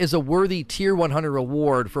you think is a worthy tier 100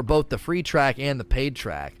 reward for both the free track and the paid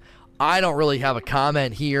track? I don't really have a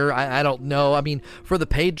comment here. I don't know. I mean, for the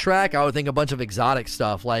paid track, I would think a bunch of exotic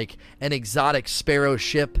stuff, like an exotic Sparrow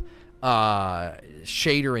ship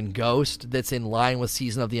shader and Ghost that's in line with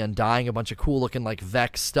Season of the Undying, a bunch of cool looking like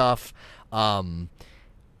Vex stuff.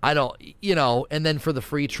 I don't, and then for the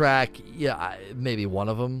free track, yeah, maybe one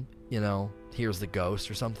of them, here's the Ghost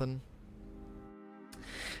or something.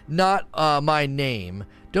 Not my name.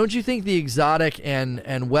 Don't you think the exotic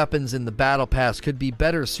and weapons in the battle pass could be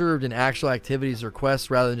better served in actual activities or quests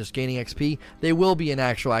rather than just gaining XP? They will be in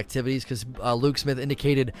actual activities because Luke Smith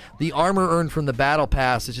indicated the armor earned from the battle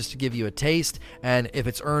pass is just to give you a taste, and if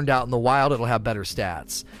it's earned out in the wild, it'll have better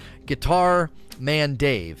stats. Guitar Man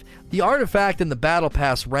Dave, the artifact and the battle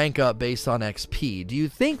pass rank up based on XP. Do you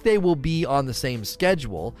think they will be on the same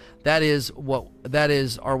schedule? That is,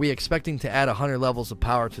 are we expecting to add 100 levels of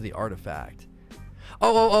power to the artifact?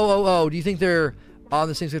 Oh, do you think they're on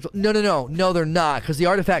the same schedule? No, they're not, because the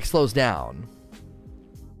artifact slows down.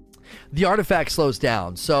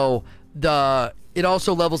 So it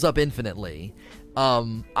also levels up infinitely.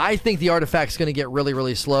 I think the artifact's going to get really,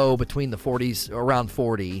 really slow between the 40s, around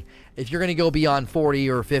 40. If you're going to go beyond 40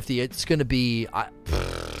 or 50, it's going to be, I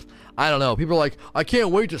don't know. People are like, I can't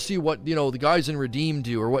wait to see what, the guys in Redeem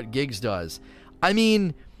do or what Gigs does. I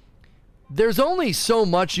mean, there's only so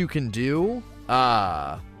much you can do.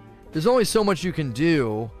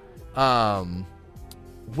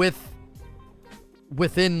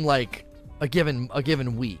 Within like a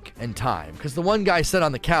given week and time, because the one guy said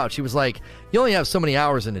on the couch, he was like, you only have so many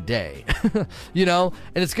hours in a day, and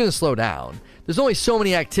it's going to slow down. There's only so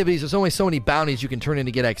many activities, there's only so many bounties you can turn in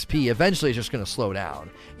to get XP. Eventually it's just going to slow down,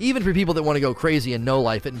 even for people that want to go crazy and no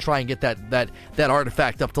life it and try and get that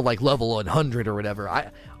artifact up to like level 100 or whatever.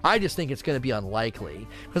 I just think it's going to be unlikely,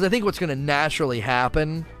 because I think what's going to naturally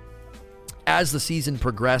happen as the season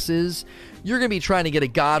progresses, you're going to be trying to get a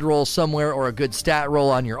god roll somewhere or a good stat roll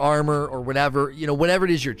on your armor or whatever, whatever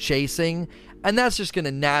it is you're chasing. And that's just going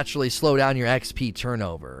to naturally slow down your XP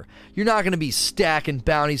turnover. You're not going to be stacking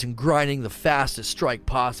bounties and grinding the fastest strike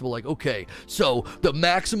possible. Like, okay, so the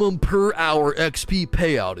maximum per hour XP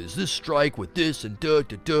payout is this strike with this and duh.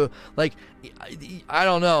 Like, I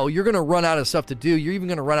don't know. You're going to run out of stuff to do. You're even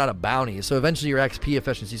going to run out of bounties. So eventually your XP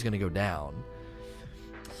efficiency is going to go down.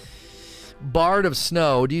 Bard of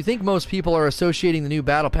Snow, do you think most people are associating the new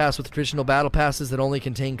battle pass with traditional battle passes that only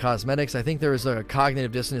contain cosmetics? I think there is a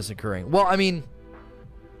cognitive dissonance occurring. Well, I mean,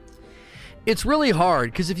 it's really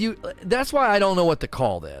hard because that's why I don't know what to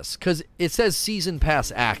call this, because it says season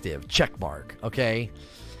pass active, check mark, okay?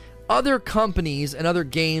 Other companies and other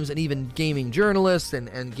games and even gaming journalists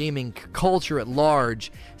and gaming culture at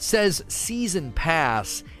large says season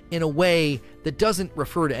pass in a way that doesn't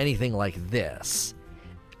refer to anything like this.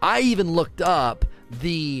 I even looked up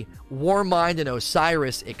the Warmind and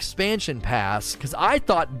Osiris expansion pass because I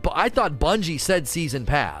thought Bungie said season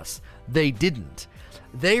pass. They didn't.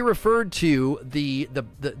 They referred to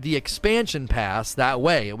the expansion pass that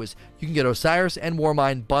way. It was, you can get Osiris and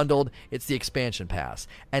Warmind bundled. It's the expansion pass.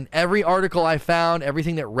 And every article I found,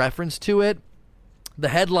 everything that referenced to it, the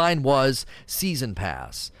headline was season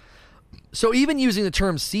pass. So even using the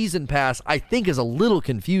term season pass, I think is a little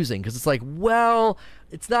confusing because it's like, well,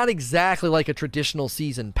 it's not exactly like a traditional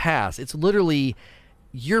season pass. It's literally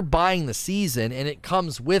you're buying the season and it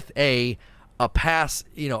comes with a pass,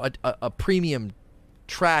 a premium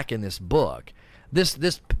track in this book. This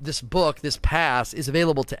book, this pass is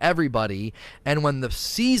available to everybody, and when the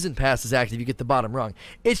season pass is active, you get the bottom rung.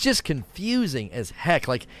 It's just confusing as heck.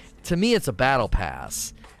 Like, to me, it's a battle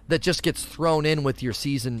pass that just gets thrown in with your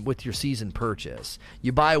season purchase.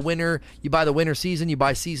 You buy the winter season, you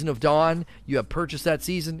buy Season of Dawn, you have purchased that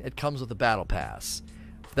season, it comes with a battle pass.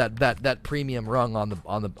 That premium rung on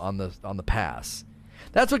the pass.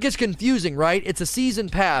 That's what gets confusing, right? It's a season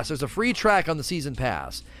pass. There's a free track on the season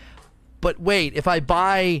pass. But wait, if I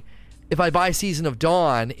buy Season of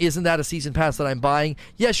Dawn, isn't that a season pass that I'm buying?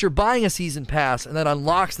 Yes, you're buying a season pass, and that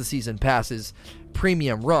unlocks the season pass's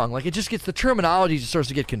premium rung. Like, it just gets, the terminology just starts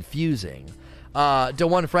to get confusing.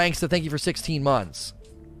 DeJuan Frank said, thank you for 16 months.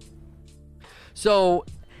 So,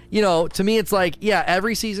 to me, it's like, yeah,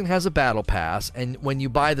 every season has a battle pass, and when you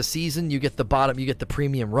buy the season, you get the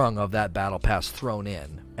premium rung of that battle pass thrown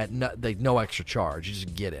in at no extra charge. You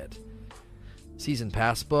just get it. Season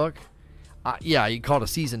pass book. Yeah, you call it a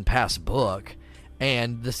season pass book,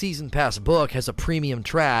 and the season pass book has a premium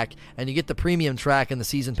track, and you get the premium track in the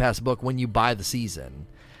season pass book when you buy the season.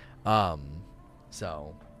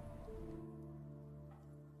 So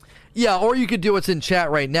yeah, or you could do what's in chat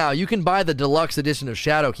right now. You can buy the deluxe edition of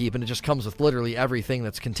Shadowkeep, and it just comes with literally everything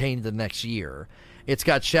that's contained the next year. It's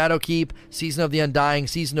got Shadowkeep, Season of the Undying,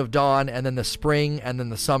 Season of Dawn, and then the spring and then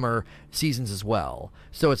the summer seasons as well.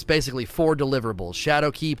 So it's basically 4 deliverables.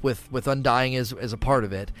 Shadowkeep with Undying as a part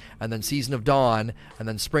of it, and then Season of Dawn, and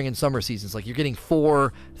then spring and summer seasons. Like, you're getting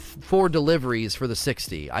four deliveries for the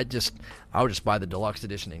 60. I would just buy the deluxe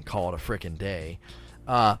edition and call it a frickin' day.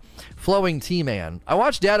 Flowing T-Man. I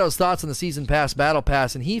watched Dado's thoughts on the Season Pass Battle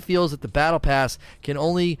Pass, and he feels that the Battle Pass can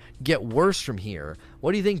only get worse from here.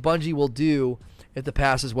 What do you think Bungie will do if the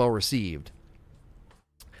pass is well received?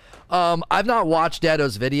 I've not watched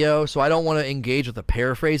Dado's video, so I don't want to engage with a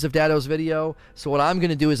paraphrase of Dado's video. So what I'm going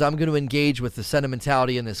to do is I'm going to engage with the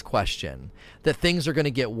sentimentality in this question, that things are going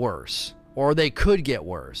to get worse, or they could get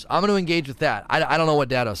worse. I'm going to engage with that. I don't know what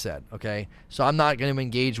Dado said, okay? So I'm not going to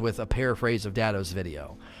engage with a paraphrase of Dado's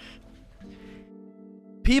video.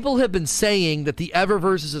 People have been saying that the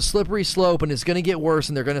Eververse is a slippery slope and it's going to get worse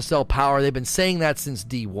and they're going to sell power. They've been saying that since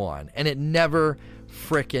D1, and it never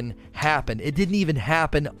frickin' happened. It didn't even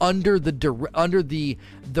happen under the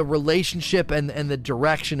relationship and the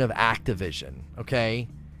direction of Activision, okay?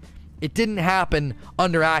 It didn't happen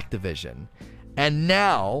under Activision. And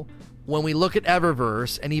now, when we look at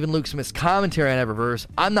Eververse and even Luke Smith's commentary on Eververse,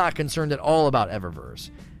 I'm not concerned at all about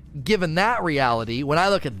Eververse. Given that reality, when I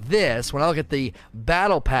look at this, when I look at the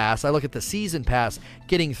Battle Pass, I look at the Season Pass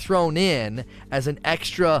getting thrown in as an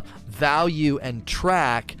extra value and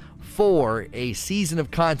track for a season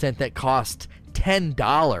of content that cost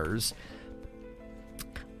 $10,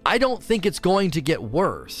 I don't think it's going to get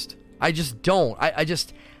worse. I just don't.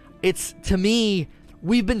 It's, to me,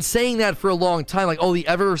 we've been saying that for a long time. Like, oh, the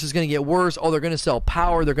Eververse is going to get worse. Oh, they're going to sell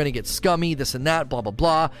power. They're going to get scummy, this and that, blah, blah,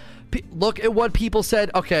 blah. Look at what people said.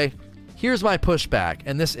 Okay, here's my pushback.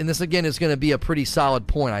 And this again, is going to be a pretty solid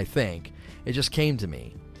point, I think. It just came to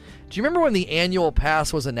me. Do you remember when the annual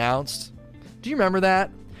pass was announced? Do you remember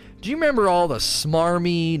that? Do you remember all the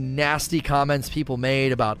smarmy, nasty comments people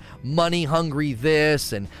made about money hungry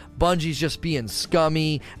this and Bungie's just being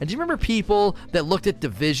scummy? And do you remember people that looked at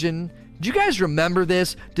Division? Do you guys remember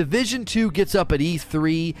this? Division 2 gets up at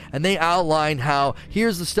E3 and they outline how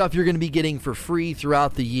here's the stuff you're going to be getting for free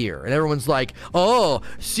throughout the year. And everyone's like, oh,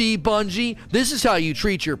 see, Bungie, this is how you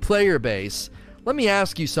treat your player base. Let me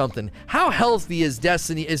ask you something. How healthy is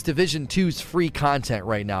Division 2's free content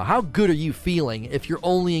right now? How good are you feeling if you're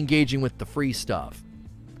only engaging with the free stuff?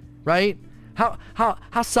 Right?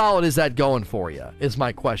 How solid is that going for you? Is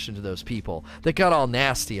my question to those people that got all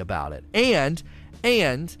nasty about it. And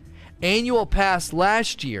annual pass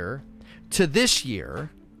last year to this year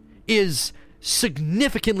is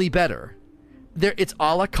significantly better. It's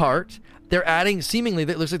a la carte. They're adding, seemingly,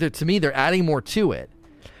 it looks like to me, they're adding more to it.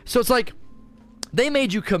 So it's like, they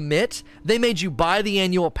made you commit. They made you buy the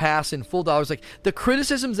annual pass in full dollars. Like, the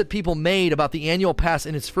criticisms that people made about the annual pass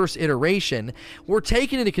in its first iteration were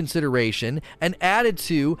taken into consideration and added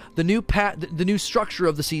to the new structure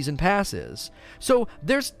of the season passes. So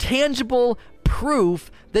there's tangible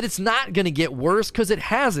proof that it's not going to get worse, because it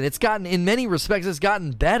hasn't. It's gotten, in many respects, it's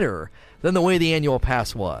gotten better than the way the annual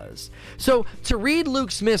pass was. So to read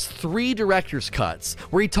Luke Smith's 3 director's cuts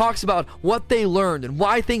where he talks about what they learned and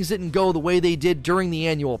why things didn't go the way they did during the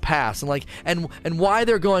annual pass, and why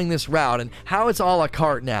they're going this route, and how it's a la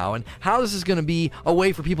carte now, and how this is going to be a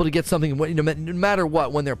way for people to get something, no matter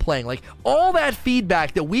what, when they're playing, like all that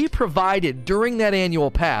feedback that we provided during that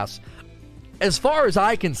annual pass, as far as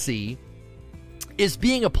I can see, is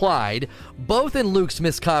being applied both in Luke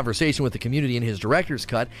Smith's conversation with the community in his director's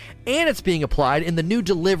cut, and it's being applied in the new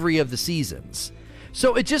delivery of the seasons.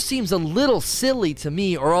 So it just seems a little silly to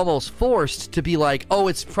me, or almost forced, to be like, oh,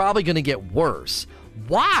 it's probably going to get worse.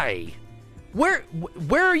 Why? Where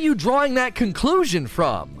are you drawing that conclusion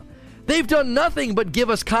from? They've done nothing but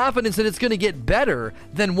give us confidence that it's going to get better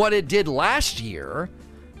than what it did last year.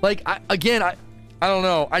 Like, I don't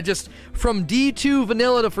know. From D2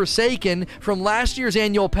 Vanilla to Forsaken, from last year's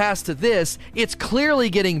annual pass to this, it's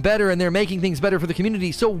clearly getting better, and they're making things better for the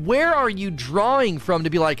community. So where are you drawing from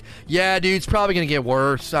to be like, yeah, dude, it's probably going to get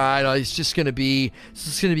worse. I know, it's just going to be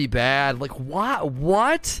bad. Like,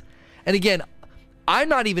 what? And again, I'm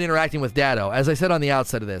not even interacting with Dado, as I said on the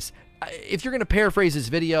outset of this. If you're going to paraphrase this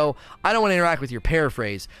video, I don't want to interact with your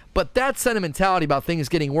paraphrase, but that sentimentality about things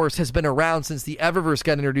getting worse has been around since the Eververse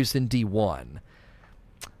got introduced in D1.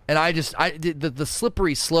 And the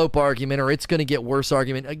slippery slope argument, or it's going to get worse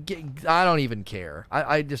argument, I don't even care.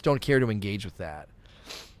 I just don't care to engage with that.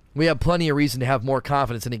 We have plenty of reason to have more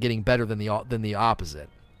confidence in it getting better than the opposite.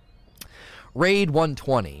 Raid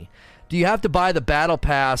 120. Do you have to buy the battle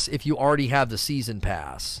pass if you already have the season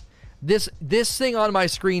pass? This thing on my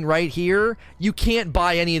screen right here, you can't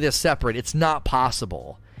buy any of this separate. It's not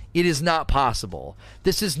possible. It is not possible.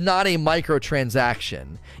 This is not a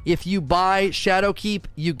microtransaction. If you buy Shadowkeep,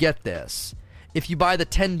 you get this. If you buy the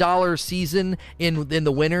 $10 season in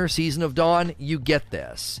the winter, Season of Dawn, you get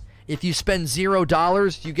this. If you spend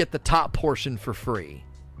 $0, you get the top portion for free.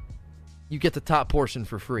 You get the top portion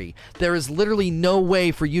for free. There is literally no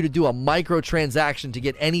way for you to do a microtransaction to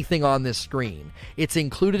get anything on this screen. It's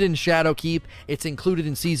included in Shadowkeep. It's included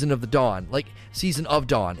in Season of Dawn.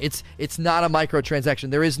 It's not a microtransaction.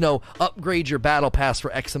 There is no upgrade your battle pass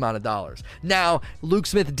for X amount of dollars. Now, Luke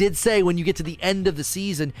Smith did say when you get to the end of the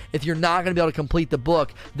season, if you're not going to be able to complete the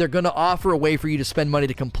book, they're going to offer a way for you to spend money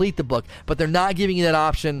to complete the book, but they're not giving you that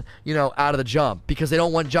option, out of the jump, because they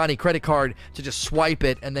don't want Johnny Credit Card to just swipe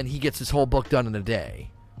it and then he gets his whole book done in a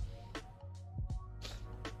day.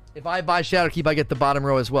 If I buy Shadowkeep, I get the bottom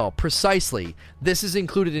row as well. Precisely. This is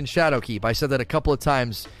included in Shadowkeep. I said that a couple of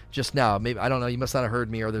times just now. Maybe, I don't know, you must not have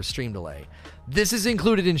heard me, or there's stream delay. This is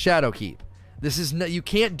included in Shadowkeep. This is no, you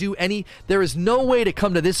can't do any, there is no way to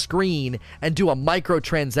come to this screen and do a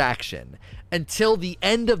microtransaction until the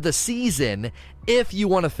end of the season if you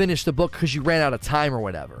want to finish the book because you ran out of time or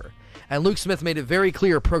whatever. And Luke Smith made it very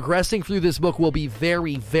clear, progressing through this book will be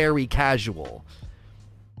very, very casual.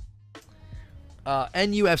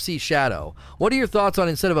 NUFC Shadow. What are your thoughts on,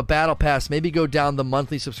 instead of a battle pass, maybe go down the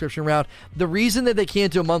monthly subscription route? The reason that they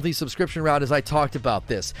can't do a monthly subscription route is I talked about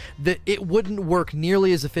this. That it wouldn't work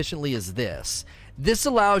nearly as efficiently as this. This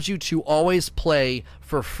allows you to always play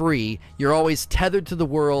for free. You're always tethered to the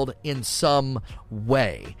world in some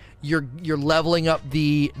way. You're leveling up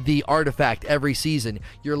the artifact every season.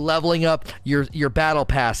 You're leveling up your battle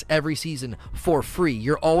pass every season for free.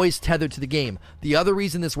 You're always tethered to the game. The other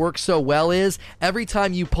reason this works so well is every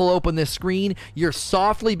time you pull open this screen, you're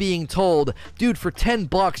softly being told, dude, for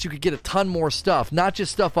 $10 you could get a ton more stuff. Not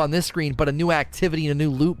just stuff on this screen, but a new activity, a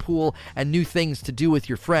new loot pool, and new things to do with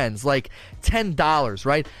your friends. Like $10,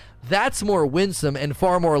 right? That's more winsome and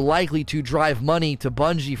far more likely to drive money to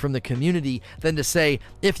Bungie from the community than to say,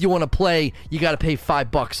 if you want to play, you got to pay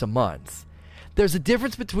 $5 a month. There's a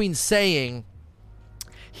difference between saying,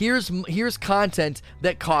 here's content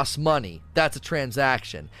that costs money. That's a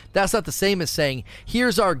transaction. That's not the same as saying,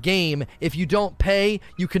 here's our game. If you don't pay,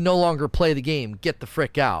 you can no longer play the game. Get the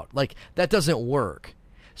frick out. Like, that doesn't work.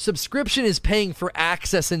 Subscription is paying for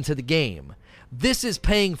access into the game. This is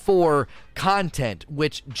paying for content,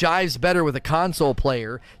 which jives better with a console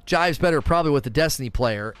player, jives better probably with a Destiny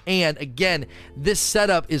player, and again, this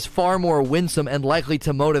setup is far more winsome and likely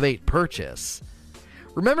to motivate purchase.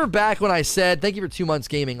 Remember back when I said, thank you for 2 months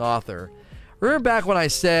gaming author, remember back when I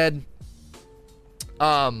said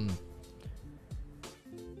that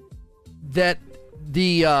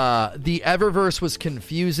the Eververse was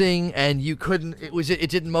confusing and you couldn't, it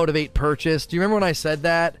didn't motivate purchase? Do you remember when I said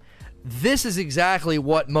that? This is exactly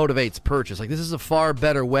what motivates purchase. Like, this is a far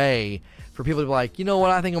better way for people to be like, you know what,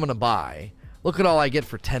 I think I'm going to buy. Look at all I get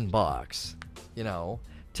for $10. You know,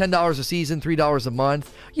 $10 a season, $3 a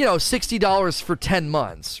month. You know, $60 for 10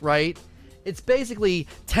 months, right? It's basically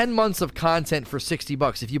 10 months of content for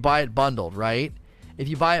 $60 if you buy it bundled, right? If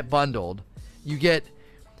you buy it bundled, you get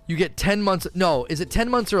 10 months. No, is it 10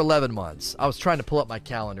 months or 11 months? I was trying to pull up my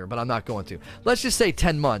calendar, but I'm not going to. Let's just say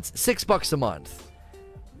 10 months, $6 a month.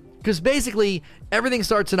 Because basically, everything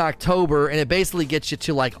starts in October, and it basically gets you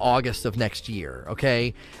to, like, August of next year,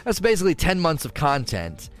 okay? That's basically 10 months of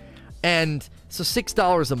content. And so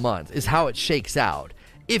 $6 a month is how it shakes out.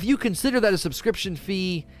 If you consider that a subscription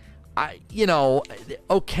fee,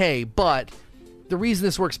 okay, but the reason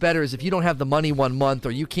this works better is if you don't have the money 1 month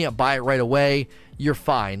or you can't buy it right away, you're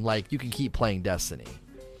fine. Like, you can keep playing Destiny.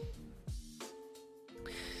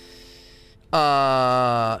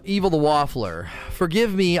 Evil the Waffler.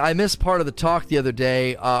 Forgive me, I missed part of the talk the other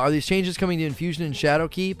day. Are these changes coming to Infusion and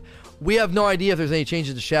Shadowkeep? We have no idea if there's any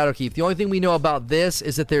changes to Shadowkeep. The only thing we know about this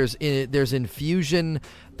is that there's Infusion.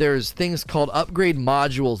 There's things called upgrade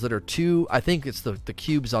modules that are two, I think it's the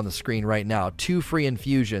cubes on the screen right now, 2 free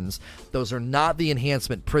infusions. Those are not the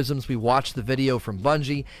enhancement prisms. We watched the video from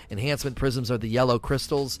Bungie. Enhancement prisms are the yellow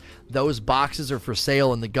crystals. Those boxes are for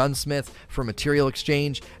sale in the gunsmith for material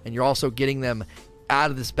exchange, and you're also getting them out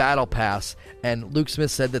of this battle pass. And Luke Smith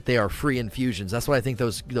said that they are free infusions. That's what I think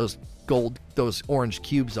those orange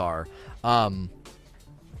cubes are.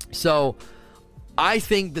 So I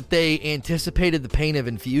think that they anticipated the pain of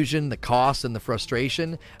infusion, the cost, and the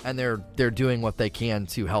frustration, and they're doing what they can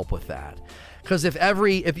to help with that. Because if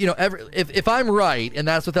I'm right, and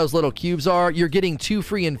that's what those little cubes are, you're getting 2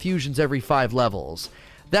 free infusions every 5 levels.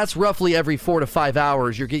 That's roughly every 4 to 5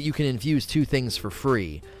 hours you can infuse 2 things for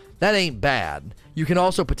free. That ain't bad. You can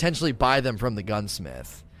also potentially buy them from the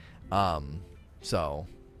gunsmith. So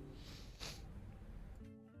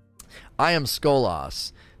I am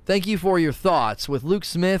Skolas. Thank you for your thoughts. With Luke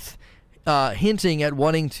Smith hinting at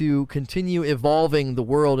wanting to continue evolving the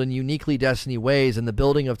world in uniquely Destiny ways, and the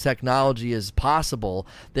building of technology is possible.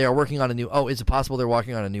 They are working on a new... Oh, is it possible they're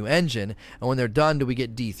working on a new engine? And when they're done, do we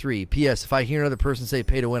get D3? P.S. If I hear another person say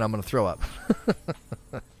pay to win, I'm going to throw up.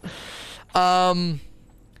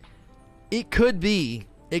 It could be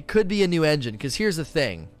a new engine, because here's the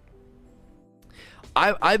thing.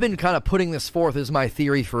 I've been kind of putting this forth as my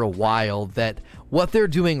theory for a while, that what they're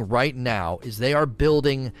doing right now is they are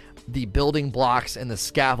building the building blocks and the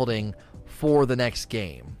scaffolding for the next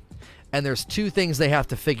game. And there's 2 things they have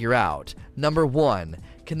to figure out. Number 1,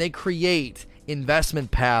 can they create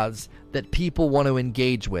investment paths that people want to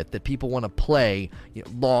engage with, that people want to play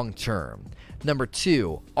long term? Number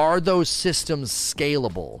 2, are those systems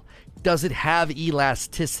scalable? Does it have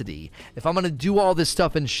elasticity? If I'm going to do all this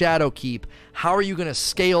stuff in Shadowkeep, how are you going to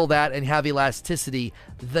scale that and have elasticity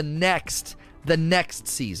the next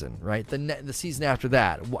season, right? The season after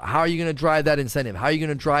that. How are you going to drive that incentive? How are you going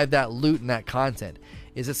to drive that loot and that content?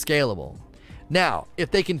 Is it scalable? Now, if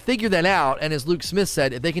they can figure that out, and as Luke Smith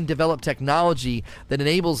said, if they can develop technology that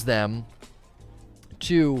enables them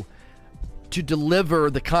to deliver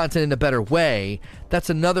the content in a better way, that's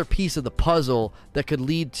another piece of the puzzle that could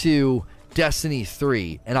lead to Destiny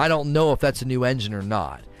 3. And I don't know if that's a new engine or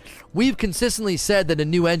not. we've consistently said that a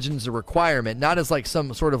new engine's a requirement, not as like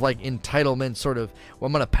some sort of like entitlement sort of, well,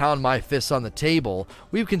 I'm going to pound my fists on the table.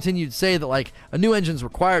 We've continued to say that like a new engine's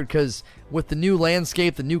required because with the new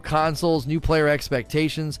landscape, the new consoles, new player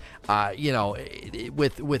expectations,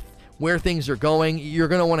 with where things are going, you're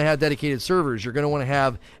going to want to have dedicated servers. You're going to want to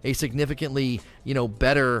have a significantly,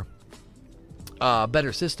 better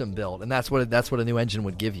system built, and that's what a new engine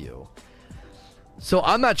would give you. So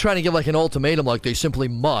I'm not trying to give like an ultimatum like they simply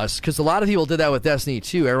must, because a lot of people did that with Destiny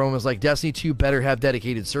 2. Everyone was like, Destiny 2 better have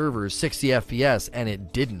dedicated servers, 60 FPS, and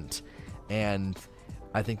it didn't. And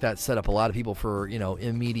I think that set up a lot of people for,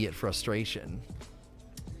 immediate frustration.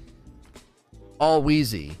 All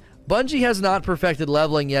Wheezy. Bungie has not perfected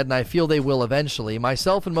leveling yet, and I feel they will eventually.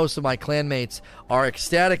 Myself and most of my clanmates are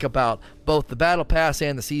ecstatic about both the Battle Pass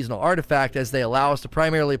and the Seasonal Artifact, as they allow us to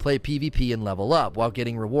primarily play PvP and level up, while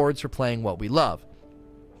getting rewards for playing what we love.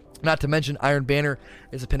 Not to mention, Iron Banner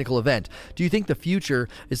is a pinnacle event. Do you think the future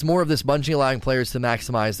is more of this Bungie allowing players to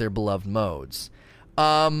maximize their beloved modes?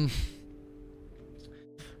 Yeah,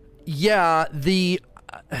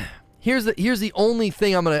 here's the only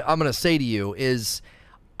thing I'm gonna say to you is,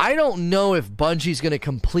 I don't know if Bungie's going to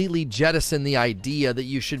completely jettison the idea that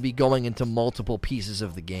you should be going into multiple pieces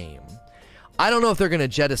of the game. I don't know if they're going to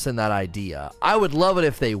jettison that idea. I would love it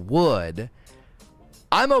if they would.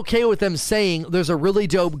 I'm okay with them saying there's a really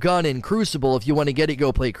dope gun in Crucible. If you want to get it,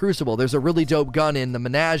 go play Crucible. There's a really dope gun in the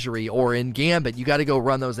Menagerie or in Gambit. You got to go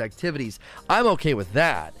run those activities. I'm okay with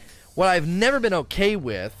that. What I've never been okay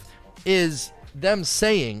with is them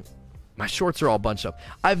saying, my shorts are all bunched up.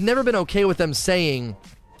 I've never been okay with them saying,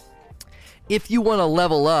 if you want to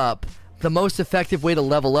level up, the most effective way to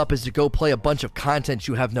level up is to go play a bunch of content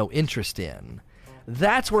you have no interest in.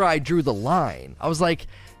 That's where I drew the line. I was like,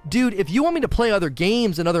 dude, if you want me to play other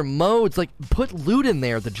games and other modes, like, put loot in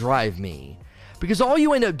there to drive me. Because all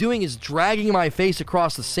you end up doing is dragging my face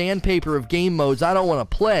across the sandpaper of game modes I don't want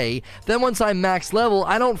to play. Then once I'm max level,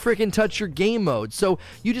 I don't freaking touch your game mode. So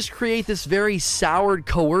you just create this very soured,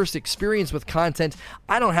 coerced experience with content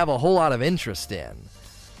I don't have a whole lot of interest in.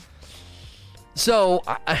 So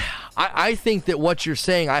I think that what you're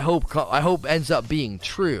saying, I hope ends up being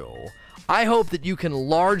true. I hope that you can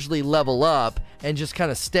largely level up and just kind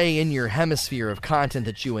of stay in your hemisphere of content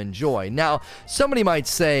that you enjoy. Now, somebody might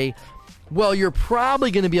say, well, you're probably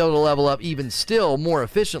going to be able to level up even still more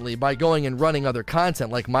efficiently by going and running other content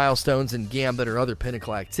like Milestones and Gambit or other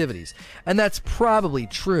Pinnacle activities. And that's probably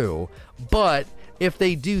true, but if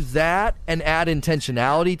they do that and add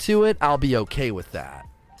intentionality to it, I'll be okay with that.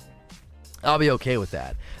 I'll be okay with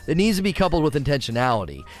that. It needs to be coupled with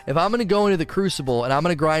intentionality. If I'm going to go into the Crucible and I'm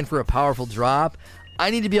going to grind for a powerful drop, I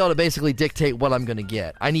need to be able to basically dictate what I'm going to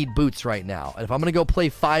get. I need boots right now. And if I'm going to go play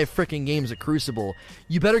 5 freaking games at Crucible,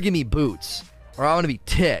 you better give me boots, or I'm going to be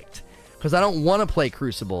ticked, because I don't want to play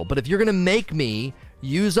Crucible. But if you're going to make me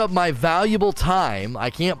use up my valuable time, I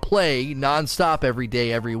can't play nonstop every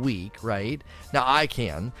day, every week, right? Now, I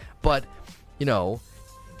can, but,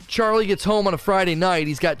 Charlie gets home on a Friday night,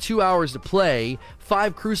 he's got 2 hours to play.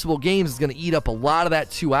 5 Crucible games is going to eat up a lot of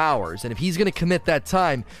that 2 hours. And if he's going to commit that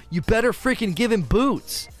time, you better freaking give him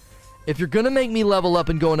boots. If you're going to make me level up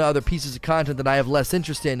and go into other pieces of content that I have less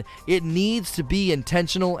interest in, it needs to be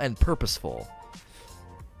intentional and purposeful.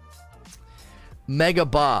 Mega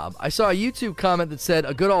Bob. I saw a YouTube comment that said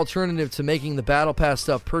a good alternative to making the Battle Pass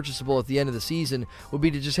stuff purchasable at the end of the season would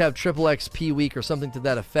be to just have triple XP week or something to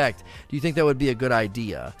that effect. Do you think that would be a good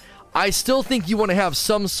idea? I still think you want to have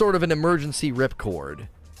some sort of an emergency ripcord.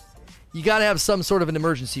 You got to have some sort of an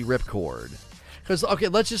emergency ripcord. Because, okay,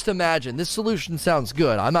 let's just imagine. This solution sounds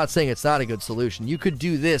good. I'm not saying it's not a good solution. You could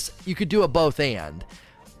do this. You could do a both and.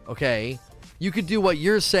 Okay? You could do what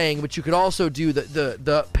you're saying, but you could also do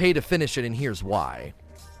the pay to finish it, and here's why.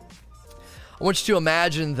 I want you to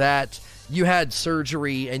imagine that you had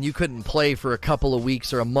surgery and you couldn't play for a couple of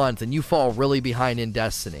weeks or a month, and you fall really behind in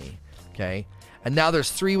Destiny. Okay? And now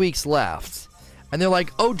there's 3 weeks left. And they're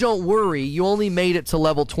like, oh, don't worry, you only made it to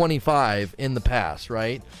level 25 in the past,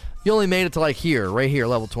 right? You only made it to right here,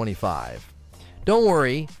 level 25. Don't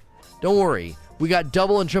worry. We got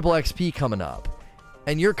double and triple XP coming up.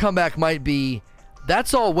 And your comeback might be,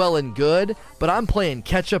 that's all well and good, but I'm playing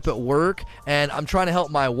catch up at work, and I'm trying to help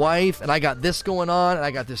my wife, and I got this going on, and I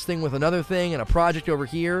got this thing with another thing, and a project over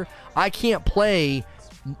here. I can't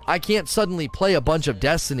suddenly play a bunch of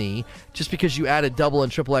Destiny just because you added double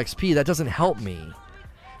and triple XP. That doesn't help me.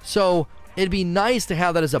 So it'd be nice to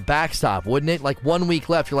have that as a backstop, wouldn't it? Like 1 week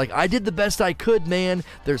left. You're like, I did the best I could, man.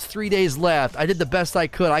 There's 3 days left. I did the best I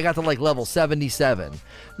could. I got to level 77.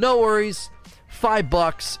 No worries.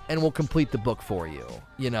 $5 and we'll complete the book for you.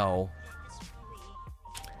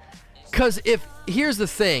 Because here's the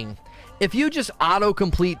thing. If you just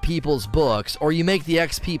auto-complete people's books, or you make the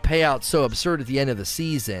XP payout so absurd at the end of the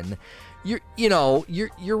season,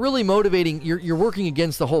 you're really motivating. You're working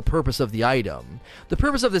against the whole purpose of the item. The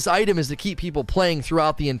purpose of this item is to keep people playing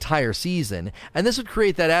throughout the entire season, and this would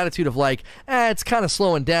create that attitude of like, it's kind of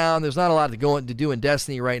slowing down. There's not a lot to do in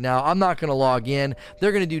Destiny right now. I'm not going to log in.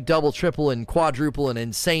 They're going to do double, triple, and quadruple and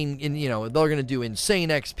insane. They're going to do insane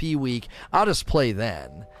XP week. I'll just play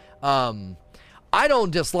then. I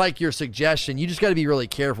don't dislike your suggestion. You just got to be really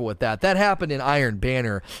careful with that. That happened in Iron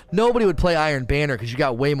Banner. Nobody would play Iron Banner because you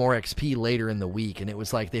got way more XP later in the week, and it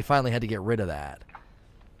was like they finally had to get rid of that.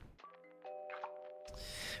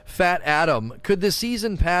 Fat Adam, could the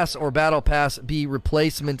Season Pass or Battle Pass be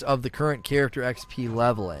replacement of the current character XP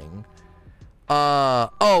leveling?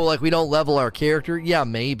 Like we don't level our character? Yeah,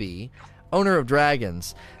 maybe. Owner of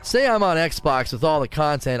Dragons, say I'm on Xbox with all the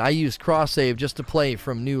content. I use cross-save just to play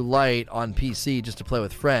from New Light on PC just to play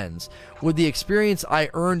with friends. Would the experience I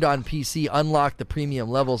earned on PC unlock the premium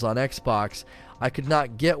levels on Xbox I could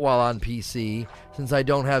not get while on PC since I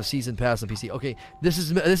don't have Season Pass on PC? Okay, this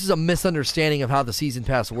is a misunderstanding of how the Season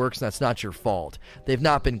Pass works, and that's not your fault. They've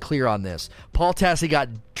not been clear on this. Paul Tassi got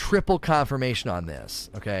triple confirmation on this,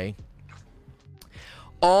 okay?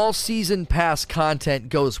 All Season Pass content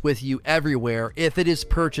goes with you everywhere if it is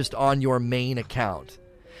purchased on your main account.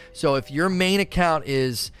 So if your main account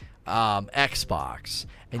is Xbox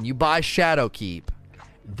and you buy Shadowkeep,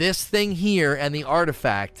 this thing here and the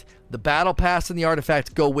artifact, the Battle Pass and the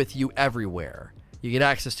artifact go with you everywhere. You get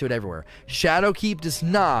access to it everywhere. Shadowkeep does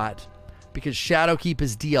not, because Shadowkeep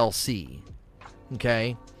is DLC.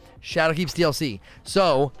 Okay? Shadowkeep's DLC.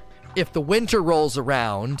 So if the winter rolls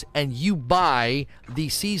around and you buy the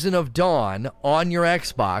Season of Dawn on your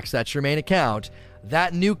Xbox, that's your main account,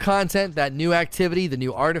 that new content, that new activity, the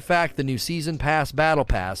new artifact, the new Season Pass, Battle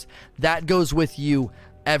Pass, that goes with you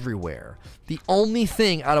everywhere. The only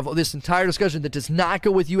thing out of this entire discussion that does not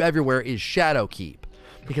go with you everywhere is Shadowkeep,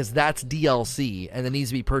 because that's DLC and it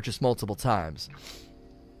needs to be purchased multiple times.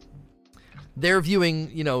 They're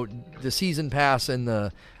viewing, the Season Pass and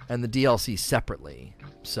the DLC separately.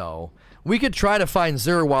 So we could try to find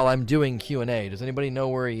Zur while I'm doing Q&A. Does anybody know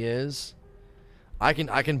where he is? I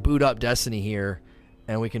can boot up Destiny here,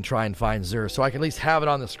 and we can try and find Zur, so I can at least have it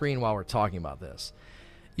on the screen while we're talking about this.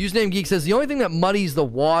 Username Geek says, the only thing that muddies the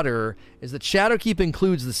water is that Shadowkeep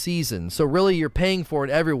includes the season, so really you're paying for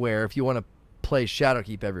it everywhere if you want to play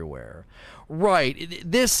Shadowkeep everywhere. Right.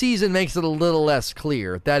 This season makes it a little less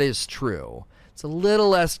clear. That is true. It's a little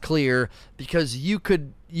less clear because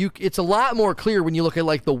it's a lot more clear when you look at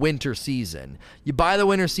like the winter season. You buy the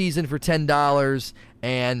winter season for $10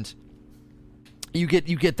 and you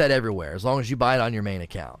get that everywhere as long as you buy it on your main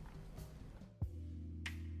account.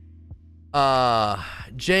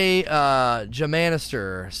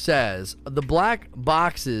 Jamanister says the black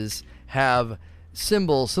boxes have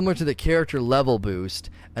symbols similar to the character level boost,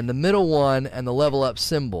 and the middle one and the level up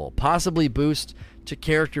symbol possibly boost to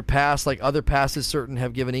character pass like other passes certain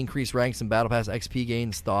have given increased ranks in Battle Pass XP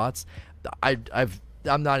gains. Thoughts? I'm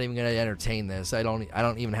not even going to entertain this. I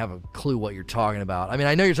don't even have a clue what you're talking about. I mean,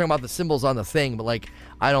 I know you're talking about the symbols on the thing, but like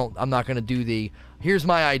I'm not going to do the here's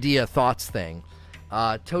my idea thoughts thing.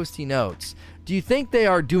 Toasty notes. Do you think they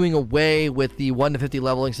are doing away with the 1 to 50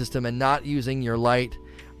 leveling system and not using your light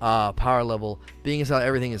power level, being as how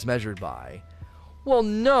everything is measured by? Well,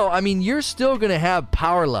 no. I mean, you're still going to have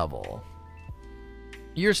power level.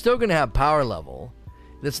 That's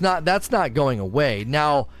not going away.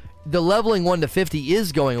 Now, the leveling 1 to 50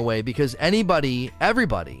 is going away because everybody, every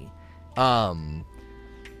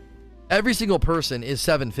single person is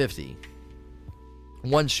 750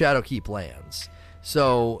 once Shadowkeep lands.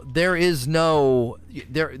 So there is no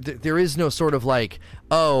sort of like,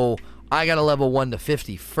 oh, I got to level 1 to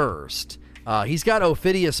 50 first. He's got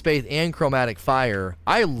Ophidia Spath and Chromatic Fire.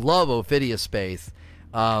 I love Ophidia Spath,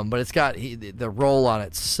 but it's got the roll on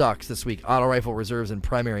it sucks this week. Auto Rifle Reserves and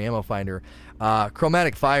Primary Ammo Finder.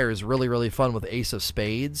 Chromatic Fire is really, really fun with Ace of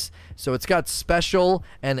Spades. So it's got Special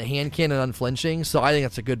and the Hand Cannon Unflinching. So I think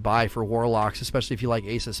that's a good buy for Warlocks, especially if you like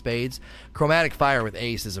Ace of Spades. Chromatic Fire with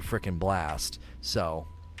Ace is a freaking blast. So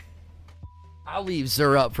I'll leave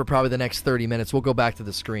Zur up for probably the next 30 minutes. We'll go back to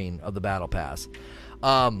the screen of the Battle Pass.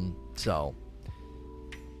 So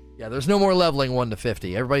yeah, there's no more leveling 1 to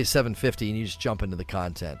 50. Everybody's 750 and you just jump into the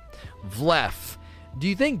content. Vlef, do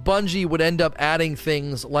you think Bungie would end up adding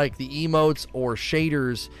things like the emotes or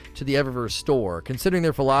shaders to the Eververse store? Considering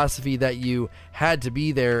their philosophy that you had to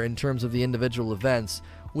be there in terms of the individual events,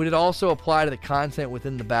 would it also apply to the content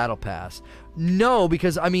within the Battle Pass? No,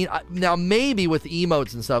 because, I mean, now maybe with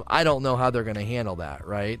emotes and stuff, I don't know how they're going to handle that,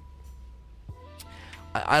 right?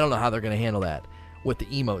 I don't know how they're going to handle that with the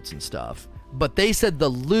emotes and stuff. But they said the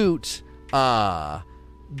loot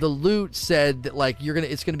said that like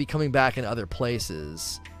it's gonna be coming back in other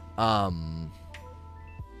places.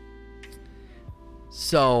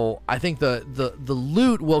 So I think the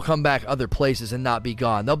loot will come back other places and not be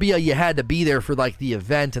gone. There'll be you had to be there for like the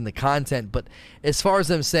event and the content, but as far as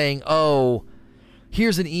them saying, oh,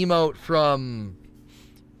 here's an emote from,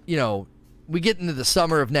 we get into the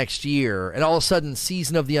summer of next year, and all of a sudden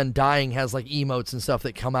Season of the Undying has like emotes and stuff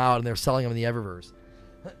that come out and they're selling them in the Eververse.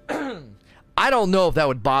 I don't know if that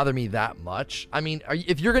would bother me that much. I mean,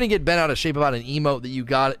 if you're going to get bent out of shape about an emote that you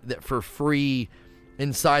got that for free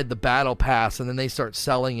inside the Battle Pass, and then they start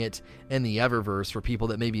selling it in the Eververse for people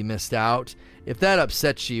that maybe missed out, if that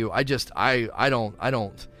upsets you, I just don't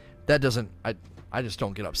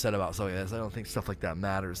get upset about something like this. I don't think stuff like that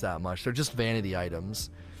matters that much. They're just vanity items.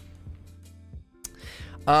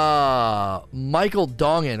 Michael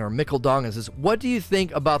Dongan says, what do you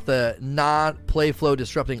think about the not play flow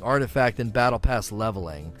disrupting artifact in Battle Pass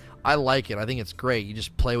leveling? I like it. I think it's great. You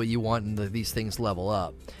just play what you want and these things level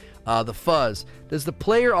up. The Fuzz, does the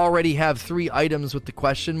player already have 3 items with the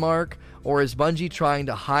question mark, or is Bungie trying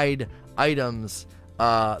to hide items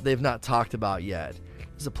they've not talked about yet?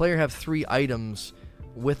 Does the player have 3 items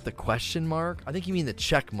with the question mark? I think you mean the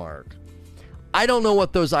check mark. I don't know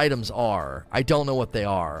what those items are. I don't know what they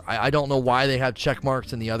are. I don't know why they have check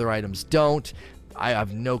marks and the other items don't. I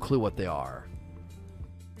have no clue what they are.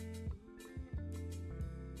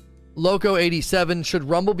 Loco87, should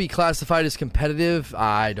Rumble be classified as competitive?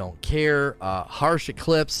 I don't care. Harsh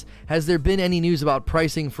Eclipse, has there been any news about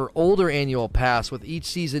pricing for older annual pass with each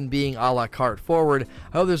season being a la carte forward?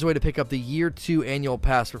 I hope there's a way to pick up the year 2 annual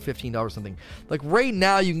pass for $15 something. Like right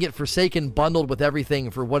now you can get Forsaken bundled with everything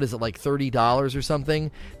for what is it, like $30 or something?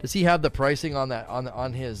 Does he have the pricing on that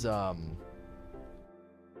on his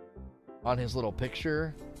little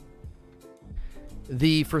picture?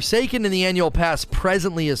 The Forsaken and the annual pass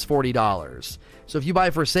presently is $40. So if you buy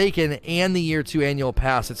Forsaken and the year 2 annual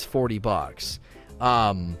pass, it's $40.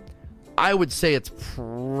 I would say it's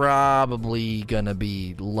probably gonna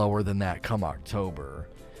be lower than that come October.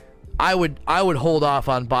 I would hold off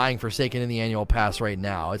on buying Forsaken and the annual pass right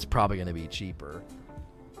now. It's probably gonna be cheaper.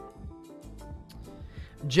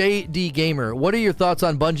 JD Gamer, what are your thoughts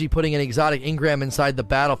on Bungie putting an exotic engram inside the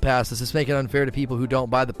battle pass? Does this make it unfair to people who don't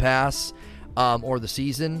buy the pass? Or the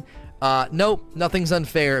season? Nope, nothing's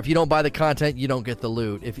unfair. If you don't buy the content, you don't get the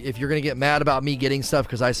loot. If you're going to get mad about me getting stuff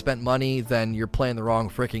because I spent money, then you're playing the wrong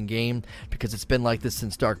freaking game, because it's been like this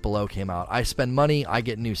since Dark Below came out. I spend money, I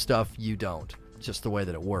get new stuff, you don't. It's just the way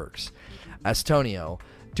that it works. Astonio,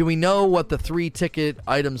 do we know what the 3 ticket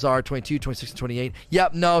items are, 22, 26, and 28?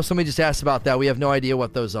 Yep, no, somebody just asked about that. We have no idea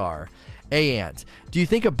what those are. Ant, do you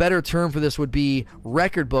think a better term for this would be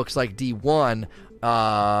record books like D1,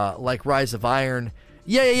 like Rise of Iron?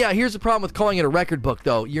 Yeah. Here's the problem with calling it a record book,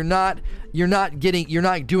 though. You're not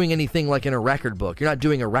doing anything like in a record book. You're not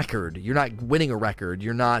doing a record. You're not winning a record.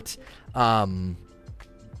 You're not killing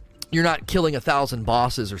 1,000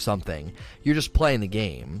 bosses or something. You're just playing the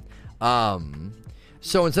game.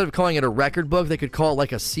 So instead of calling it a record book, they could call it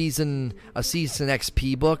like a season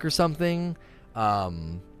XP book or something.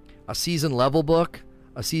 A season level book.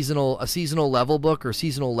 A seasonal level book or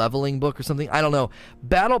seasonal leveling book or something. I don't know.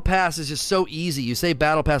 Battle Pass is just so easy. You say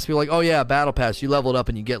Battle Pass, people are like, oh yeah, Battle Pass, you leveled up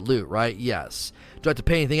and you get loot, right? Yes. Do I have to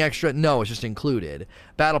pay anything extra? No, it's just included.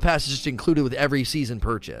 Battle Pass is just included with every season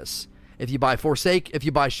purchase. If you buy if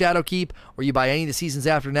you buy Shadowkeep, or you buy any of the seasons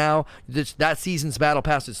after now, that season's Battle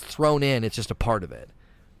Pass is thrown in. It's just a part of it.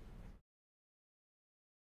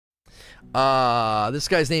 This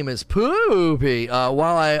guy's name is Poopy.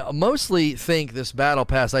 While I mostly think this Battle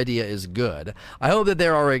Pass idea is good, I hope that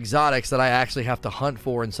there are exotics that I actually have to hunt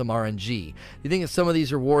for in some RNG. Do you think that some of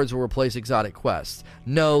these rewards will replace exotic quests?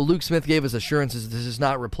 No, Luke Smith gave us assurances this is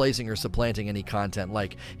not replacing or supplanting any content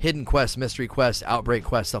like hidden quests, mystery quests, outbreak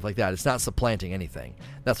quests, stuff like that. It's not supplanting anything.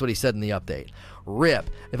 That's what he said in the update. RIP.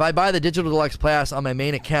 If I buy the Digital Deluxe Pass on my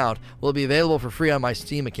main account, will it be available for free on my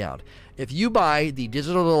Steam account? If you buy the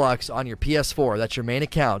Digital Deluxe on your PS4, that's your main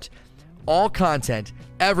account, all content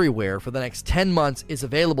everywhere for the next 10 months is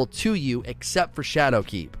available to you except for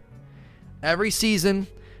Shadowkeep. Every season,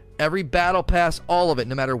 every Battle Pass, all of it,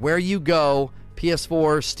 no matter where you go,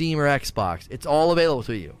 PS4, Steam, or Xbox, it's all available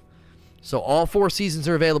to you. So all 4 seasons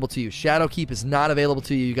are available to you. Shadowkeep is not available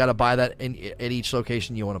to you. You got to buy that at each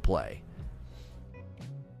location you want to play.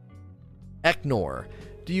 Eknor,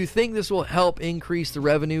 Do you think this will help increase the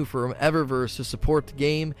revenue from Eververse to support the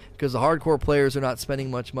game? Because the hardcore players are not spending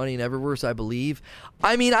much money in Eververse, I believe.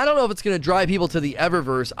 I mean, I don't know if it's going to drive people to the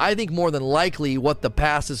Eververse. I think more than likely what the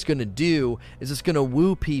pass is going to do is it's going to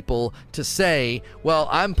woo people to say, well,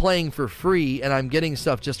 I'm playing for free and I'm getting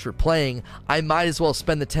stuff just for playing. I might as well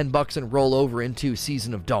spend the $10 and roll over into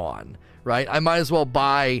Season of Dawn. Right? I might as well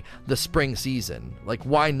buy the spring season. Like,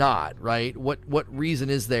 why not? Right? What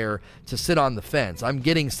reason is there to sit on the fence? I'm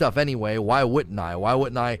getting stuff anyway. Why wouldn't I? Why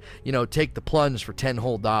wouldn't I, take the plunge for $10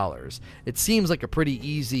 whole? It seems like a pretty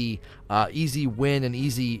easy win and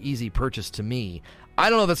easy purchase to me.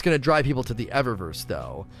 I don't know if that's going to drive people to the Eververse,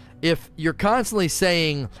 though. If you're constantly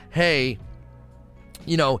saying, hey,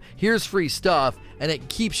 here's free stuff, and it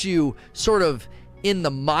keeps you sort of in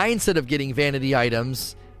the mindset of getting vanity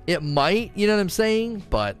items, it might, you know what I'm saying?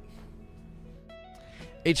 But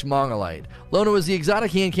H. Mongolite. Lona, was the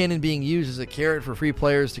exotic hand cannon being used as a carrot for free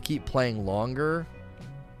players to keep playing longer?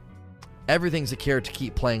 Everything's a carrot to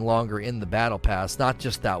keep playing longer in the Battle Pass, not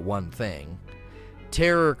just that one thing.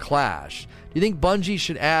 Terror Clash. Do you think Bungie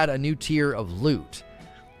should add a new tier of loot?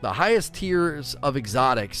 The highest tiers of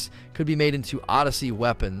exotics could be made into Odyssey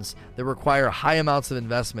weapons that require high amounts of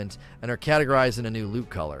investment and are categorized in a new loot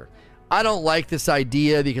color. I don't like this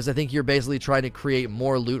idea because I think you're basically trying to create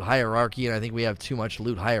more loot hierarchy, and I think we have too much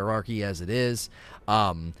loot hierarchy as it is.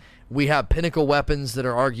 We have pinnacle weapons that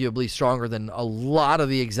are arguably stronger than a lot of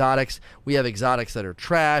the exotics. We have exotics that are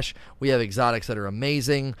trash. We have exotics that are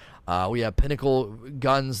amazing. We have pinnacle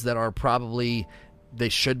guns that are probably, they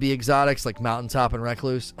should be exotics, like Mountaintop and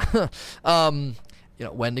Recluse.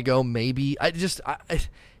 Wendigo, maybe.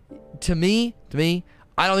 To me,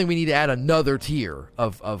 I don't think we need to add another tier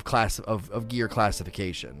of gear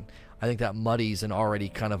classification. I think that muddies an already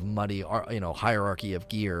kind of muddy, hierarchy of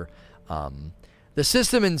gear. The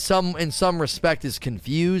system in some respect is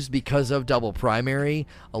confused because of double primary.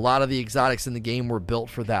 A lot of the exotics in the game were built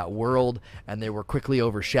for that world, and they were quickly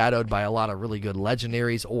overshadowed by a lot of really good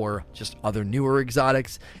legendaries or just other newer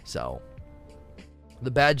exotics. So the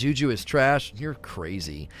bad juju is trash. You're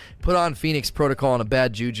crazy. Put on Phoenix Protocol on a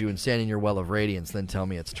bad juju and stand in your well of radiance, then tell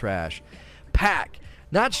me it's trash. Pack.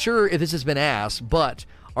 Not sure if this has been asked, but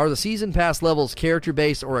are the season pass levels character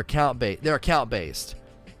based or account based? They're account based.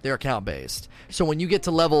 They're account based. So when you get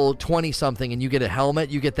to level 20 something and you get a helmet,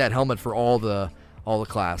 you get that helmet for all the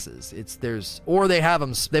classes.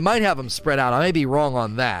 They might have them spread out. I may be wrong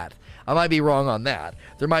on that.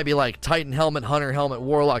 There might be like Titan helmet, Hunter helmet,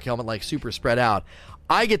 Warlock helmet, like super spread out.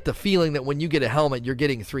 I get the feeling that when you get a helmet, you're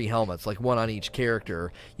getting 3 helmets, like one on each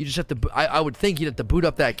character. You just have to, I would think you'd have to boot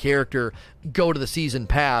up that character, go to the season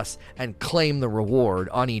pass, and claim the reward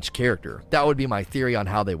on each character. That would be my theory on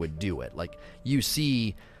how they would do it. Like, you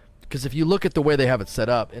see, because if you look at the way they have it set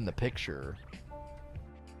up in the picture,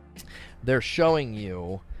 they're showing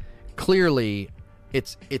you clearly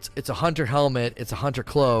it's a hunter helmet, it's a hunter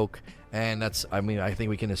cloak, and I think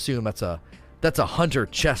we can assume that's a hunter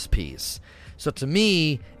chest piece. So to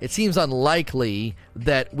me, it seems unlikely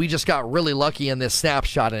that we just got really lucky in this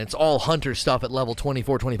snapshot and it's all hunter stuff at level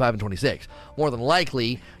 24, 25, and 26. More than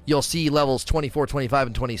likely, you'll see levels 24, 25,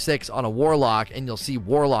 and 26 on a Warlock, and you'll see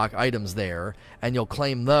Warlock items there, and you'll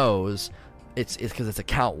claim those. It's because it's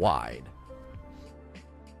account-wide.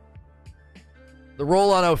 The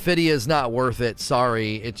roll on Ophidia is not worth it.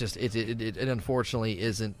 Sorry. It unfortunately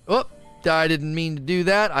isn't. Oh, I didn't mean to do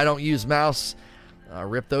that. I don't use mouse.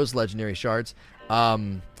 Rip those legendary shards.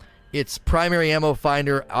 It's primary ammo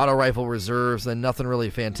finder, auto rifle reserves, and nothing really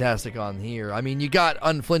fantastic on here. I mean, you got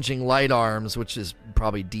unflinching light arms, which is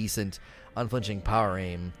probably decent. Unflinching power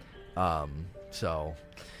aim. So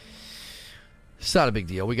it's not a big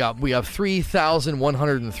deal. We have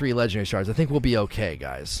 3,103 legendary shards. I think we'll be okay,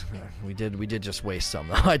 guys. We did just waste some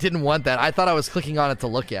though. I didn't want that. I thought I was clicking on it to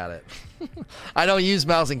look at it. I don't use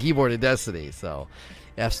mouse and keyboard in Destiny, so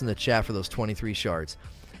F's in the chat for those 23 shards.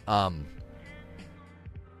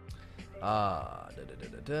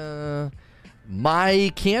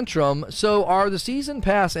 My Cantrum. So are the Season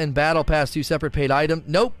Pass and Battle Pass 2 separate paid items?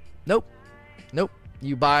 Nope.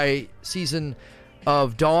 You buy Season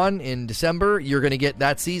of Dawn in December, you're going to get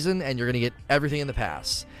that season, and you're going to get everything in the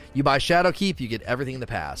pass. You buy Shadowkeep, you get everything in the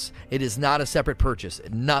pass. It is not a separate purchase.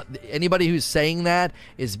 Not anybody who's saying that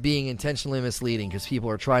is being intentionally misleading, because people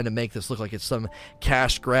are trying to make this look like it's some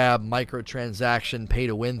cash grab, microtransaction, pay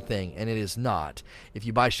to win thing, and it is not. If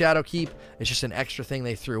you buy Shadowkeep, it's just an extra thing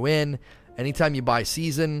they threw in. Anytime you buy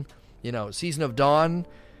Season of Dawn,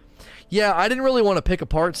 Yeah, I didn't really want to pick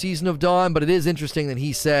apart Season of Dawn, but it is interesting that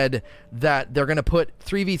he said that they're going to put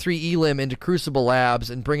 3v3 Elim into Crucible Labs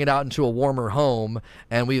and bring it out into a warmer home,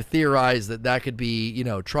 and we've theorized that that could be, you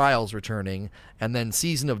know, Trials returning, and then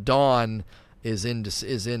Season of Dawn is in the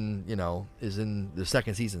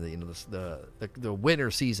second season, you know, the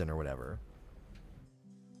winter season or whatever.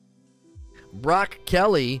 Brock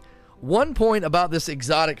Kelly, one point about this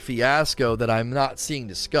exotic fiasco that I'm not seeing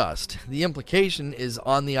discussed. The implication is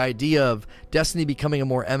on the idea of Destiny becoming a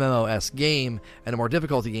more MMO-esque game and a more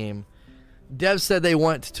difficulty game. Devs said they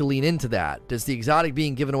want to lean into that. Does the exotic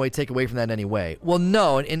being given away take away from that in any way? Well,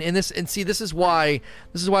 no. This is why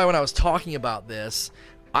when I was talking about this,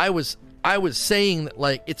 I was saying that,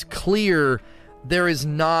 like, it's clear there is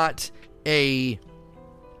not a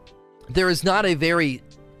very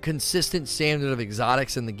consistent standard of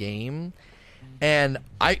exotics in the game, and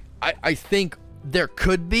I think there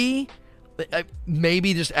could be,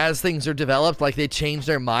 maybe just as things are developed, like they change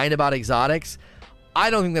their mind about exotics. I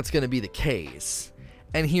don't think that's going to be the case,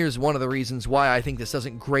 and here's one of the reasons why I think this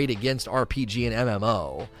doesn't grate against RPG and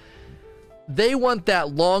MMO. They want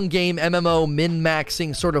that long game MMO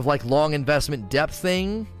min-maxing, sort of like long investment depth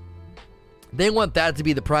thing. They want that to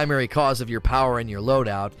be the primary cause of your power and your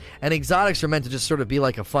loadout, and exotics are meant to just sort of be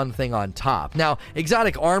like a fun thing on top. Now,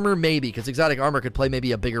 exotic armor, maybe, because exotic armor could play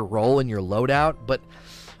maybe a bigger role in your loadout, but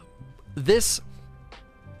this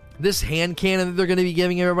hand cannon that they're going to be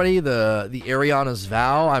giving everybody, the Ariana's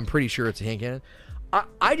Vow, I'm pretty sure it's a hand cannon.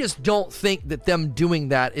 I just don't think that them doing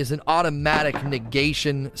that is an automatic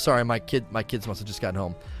negation. Sorry, my kids must have just gotten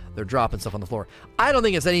home. They're dropping stuff on the floor. I don't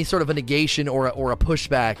think it's any sort of a negation or a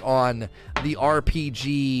pushback on the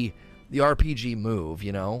RPG move,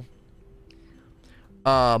 you know?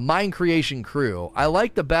 Mind Creation Crew. I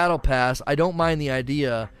like the Battle Pass. I don't mind the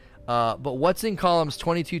idea, but what's in columns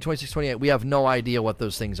 22, 26, 28? We have no idea what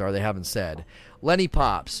those things are. They haven't said. Lenny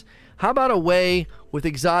Pops. How about a way with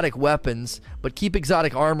exotic weapons, but keep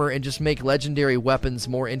exotic armor and just make legendary weapons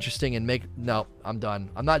more interesting and make... No, I'm done.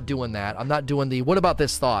 I'm not doing that. I'm not doing the... What about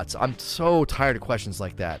this thoughts? I'm so tired of questions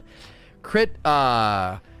like that.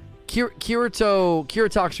 Kiritox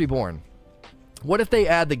Reborn. What if they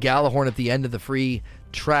add the Galahorn at the end of the free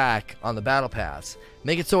track on the Battle Pass?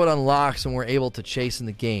 Make it so it unlocks and we're able to chase in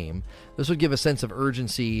the game. This would give a sense of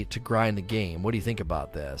urgency to grind the game. What do you think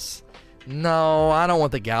about this? No, I don't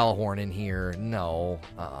want the Galahorn in here. No.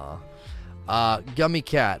 Gummy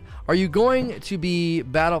Cat. Are there going to be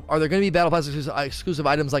Battle Pass exclusive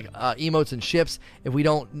items like emotes and ships? If we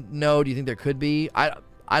don't know, do you think there could be? I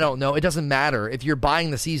don't know. It doesn't matter. If you're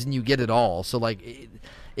buying the season, you get it all. So, like,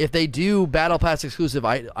 if they do Battle Pass exclusive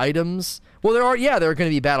items, well, there are going to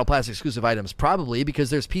be Battle Pass exclusive items probably,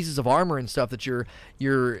 because there's pieces of armor and stuff that you're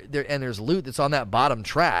there, and there's loot that's on that bottom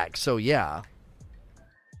track. So yeah.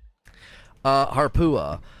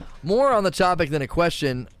 Harpua. More on the topic than a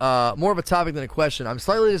question. More of a topic than a question. I'm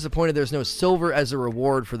slightly disappointed there's no silver as a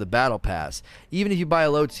reward for the Battle Pass, even if you buy a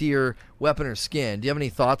low tier weapon or skin. Do you have any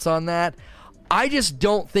thoughts on that? I just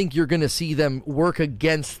don't think you're going to see them work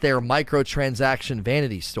against their microtransaction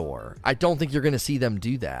vanity store. I don't think you're going to see them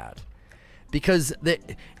do that, because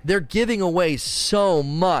they're giving away so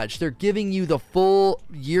much. They're giving you the full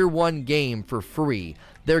year one game for free.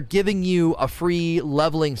 They're giving you a free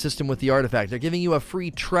leveling system with the artifact. They're giving you a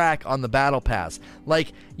free track on the Battle Pass.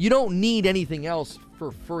 Like, you don't need anything else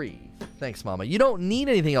for free. Thanks, Mama. You don't need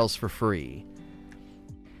anything else for free.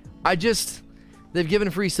 They've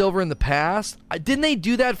given free silver in the past. Didn't they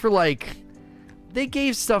do that for, like... They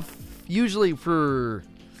gave stuff usually for...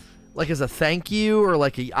 like as a thank you, or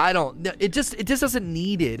like it just doesn't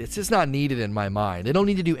need it. It's just not needed in my mind. They don't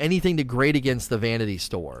need to do anything to grade against the vanity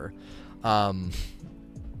store.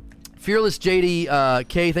 Fearless JD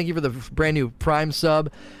K, thank you for the brand new Prime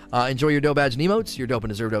sub. Enjoy your dope badge and emotes. You're dope and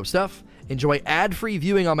deserve dope stuff. Enjoy ad-free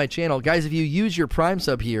viewing on my channel. Guys, if you use your Prime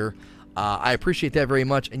sub here, I appreciate that very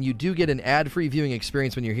much, and you do get an ad-free viewing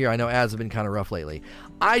experience when you're here. I know ads have been kind of rough lately.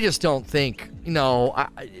 I just don't think, I'm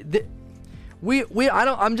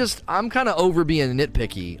kind of over being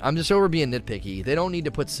nitpicky. I'm just over being nitpicky. They don't need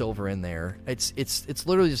to put silver in there. It's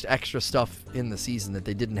literally just extra stuff in the season that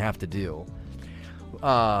they didn't have to do.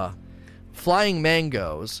 Flying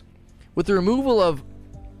Mangoes. With the removal of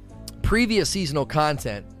previous seasonal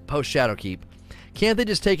content post Shadowkeep, can't they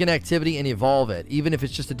just take an activity and evolve it, even if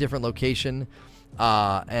it's just a different location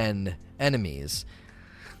and enemies?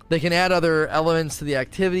 They can add other elements to the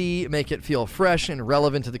activity, make it feel fresh and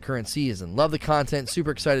relevant to the current season. Love the content.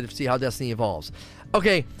 Super excited to see how Destiny evolves.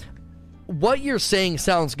 Okay, what you're saying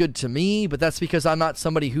sounds good to me, but that's because I'm not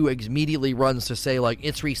somebody who immediately runs to say, like,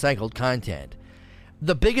 it's recycled content.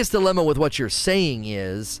 The biggest dilemma with what you're saying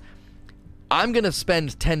is I'm going to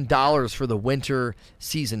spend $10 for the winter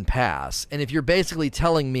season pass. And if you're basically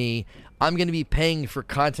telling me I'm going to be paying for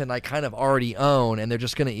content I kind of already own and they're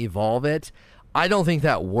just going to evolve it, I don't think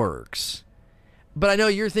that works. But I know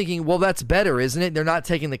you're thinking, well, that's better, isn't it? They're not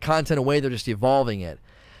taking the content away, they're just evolving it.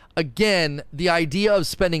 Again, the idea of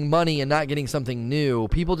spending money and not getting something new,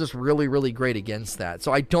 people just really, really grate against that.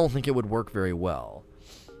 So I don't think it would work very well.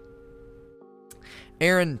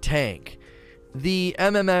 Aaron Tank. The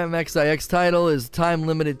MMMXIX title is a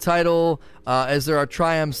time-limited title, as there are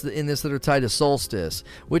triumphs in this that are tied to Solstice.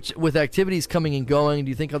 Which, with activities coming and going, do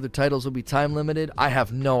you think other titles will be time-limited? I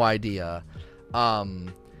have no idea.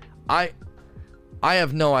 I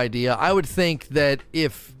have no idea. I would think that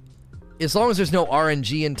as long as there's no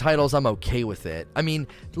RNG in titles, I'm okay with it. I mean,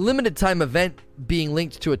 limited time event being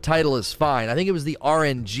linked to a title is fine. I think it was the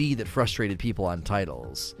RNG that frustrated people on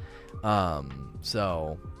titles.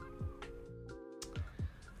 So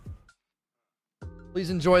please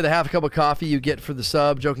enjoy the half a cup of coffee you get for the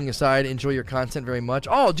sub. Joking aside, enjoy your content very much.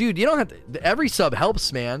 Oh, dude, you don't have to. Every sub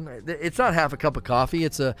helps, man. It's not half a cup of coffee.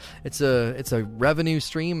 It's a revenue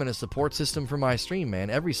stream and a support system for my stream, man.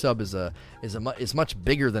 Every sub is much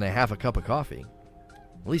bigger than a half a cup of coffee.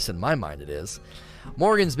 At least in my mind, it is.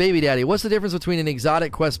 Morgan's Baby Daddy. What's the difference between an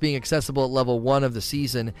exotic quest being accessible at level 1 of the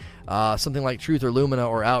season, something like Truth or Lumina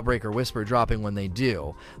or Outbreak or Whisper dropping when they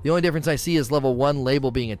do? The only difference I see is level 1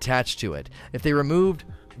 label being attached to it. If they removed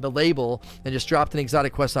the label and just dropped an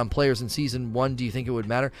exotic quest on players in season 1, do you think it would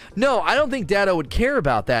matter? No, I don't think Datto would care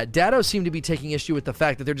about that. Datto seemed to be taking issue with the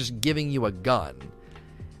fact that they're just giving you a gun.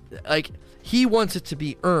 Like, he wants it to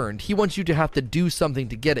be earned. He wants you to have to do something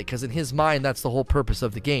to get it, because in his mind, that's the whole purpose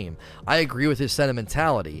of the game. I agree with his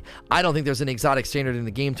sentimentality. I don't think there's an exotic standard in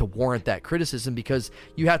the game to warrant that criticism, because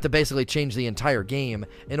you have to basically change the entire game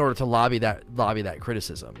in order to lobby that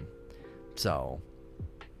criticism. So,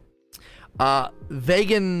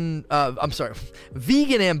 Vegan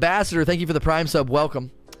Ambassador, thank you for the Prime sub. Welcome.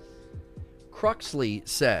 Cruxley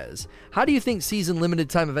says, how do you think season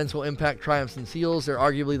limited time events will impact triumphs and seals? They're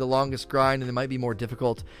arguably the longest grind and they might be more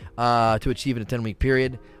difficult to achieve in a 10-week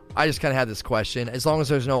period. I just kind of had this question. As long as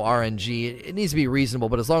there's no RNG, it needs to be reasonable,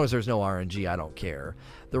 but as long as there's no RNG, I don't care.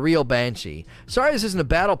 The Real Banshee. Sorry this isn't a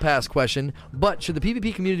Battle Pass question, but should the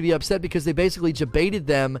PvP community be upset because they basically debated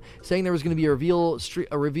them saying there was going to be a reveal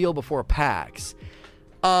before PAX?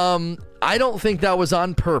 I don't think that was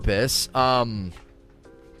on purpose.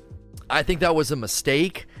 I think that was a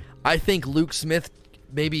mistake. I think Luke Smith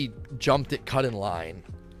maybe cut in line.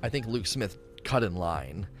 I think Luke Smith cut in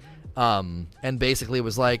line. And basically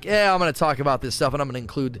was like, I'm going to talk about this stuff and I'm going to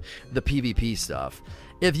include the PvP stuff.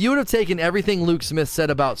 If you would have taken everything Luke Smith said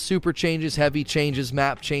about super changes, heavy changes,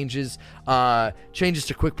 map changes, changes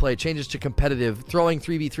to quick play, changes to competitive, throwing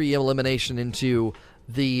 3v3 elimination into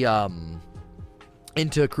the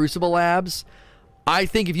into Crucible Labs, I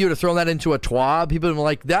think if you would have thrown that into a TWAB, people would have been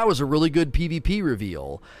like, that was a really good PvP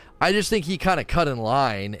reveal. I just think he kind of cut in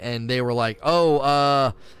line, and they were like,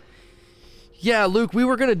 yeah, Luke, we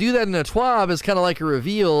were going to do that in a TWAB as kind of like a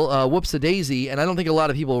reveal, whoops-a-daisy, and I don't think a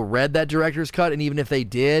lot of people read that director's cut, and even if they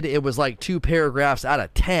did, it was like 2 paragraphs out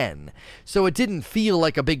of 10. So it didn't feel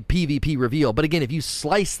like a big PvP reveal. But again, if you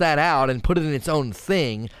slice that out and put it in its own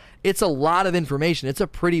thing, it's a lot of information. It's a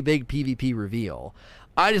pretty big PvP reveal.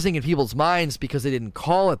 I just think in people's minds, because they didn't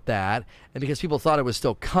call it that, and because people thought it was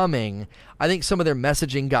still coming, I think some of their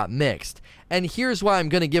messaging got mixed. And here's why I'm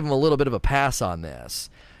going to give them a little bit of a pass on this.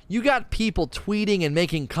 You got people tweeting and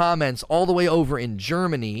making comments all the way over in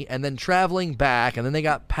Germany, and then traveling back, and then they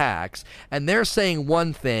got PAX, and they're saying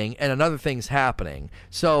one thing, and another thing's happening.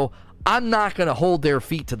 So I'm not going to hold their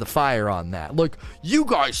feet to the fire on that. Like, you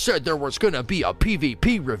guys said there was going to be a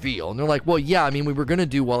PvP reveal. And they're like, well, yeah, I mean, we were going to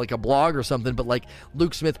do, like a blog or something, but, like,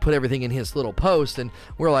 Luke Smith put everything in his little post, and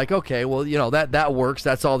we're like, okay, well, that works.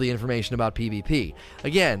 That's all the information about PvP.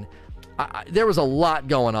 Again, there was a lot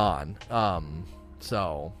going on.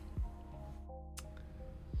 So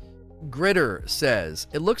Gritter says,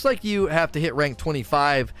 it looks like you have to hit rank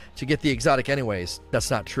 25 to get the exotic anyways. That's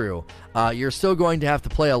not true. You're still going to have to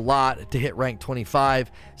play a lot to hit rank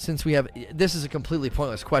 25. Since we have, this is a completely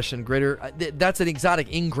pointless question, Gritter. That's an exotic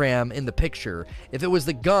engram in the picture. If it was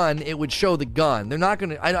the gun, it would show the gun. They're not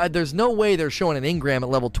going to, there's no way they're showing an engram at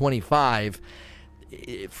level 25.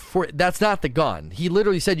 That's not the gun. He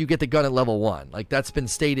literally said you get the gun at level 1. Like, that's been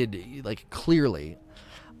stated, like, clearly.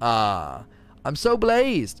 I'm so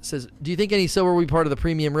blazed. Says, do you think any silver will be part of the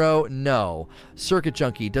premium row? No. Circuit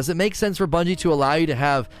Junkie. Does it make sense for Bungie to allow you to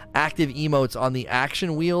have active emotes on the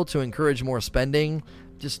action wheel to encourage more spending?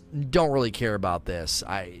 just don't really care about this.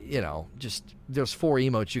 There's 4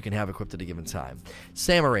 emotes you can have equipped at a given time.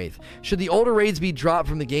 Samaraith, should the older raids be dropped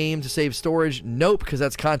from the game to save storage? Nope, because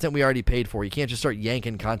that's content we already paid for. You can't just start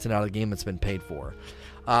yanking content out of the game that's been paid for.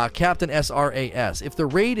 Captain SRAS, if the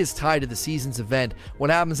raid is tied to the season's event, what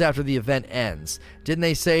happens after the event ends? Didn't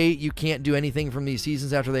they say you can't do anything from these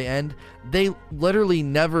seasons after they end? They literally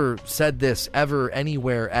never said this ever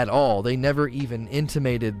anywhere at all. They never even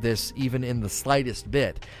intimated this even in the slightest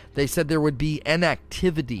bit. They said there would be an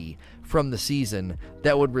activity from the season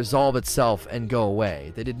that would resolve itself and go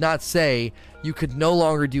away. They did not say you could no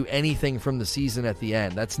longer do anything from the season at the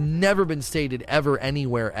end. That's never been stated ever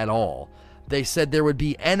anywhere at all. They said there would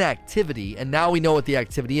be an activity, and now we know what the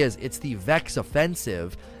activity is. It's the Vex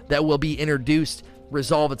Offensive that will be introduced,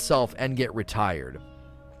 resolve itself, and get retired.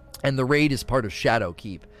 And the raid is part of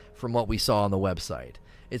Shadowkeep, from what we saw on the website.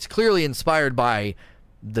 It's clearly inspired by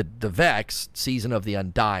the Vex, Season of the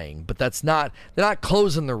Undying, but they're not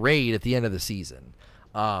closing the raid at the end of the season.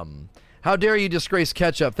 How dare you disgrace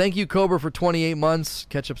Ketchup? Thank you, Cobra, for 28 months.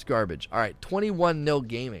 Ketchup's garbage. All right, 21 Nil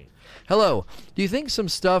Gaming. Hello. Do you think some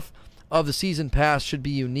stuff of the season pass should be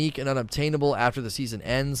unique and unobtainable after the season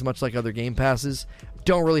ends, much like other game passes?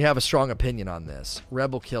 Don't really have a strong opinion on this.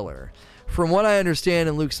 Rebel Killer. From what I understand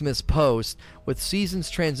in Luke Smith's post, with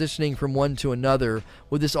seasons transitioning from one to another,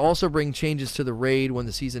 would this also bring changes to the raid when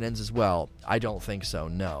the season ends as well? I don't think so,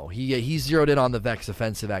 no. He zeroed in on the Vex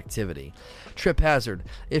Offensive activity. Trip Hazard.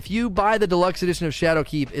 If you buy the deluxe edition of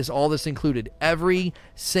Shadowkeep, is all this included? Every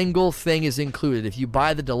single thing is included. If you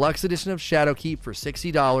buy the deluxe edition of Shadowkeep for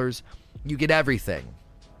 $60, you get everything.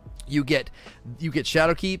 You get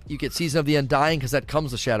Shadowkeep, you get Season of the Undying, because that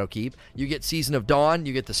comes with Shadowkeep. You get Season of Dawn,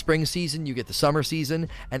 you get the spring season, you get the summer season,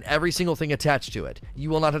 and every single thing attached to it. You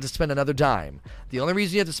will not have to spend another dime. The only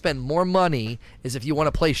reason you have to spend more money is if you want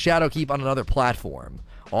to play Shadowkeep on another platform.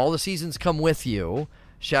 All the seasons come with you.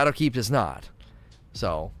 Shadowkeep does not.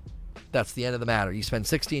 So, that's the end of the matter. You spend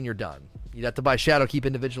 $60 and you're done. You'd have to buy Shadowkeep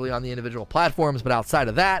individually on the individual platforms, but outside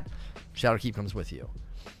of that, Shadowkeep comes with you.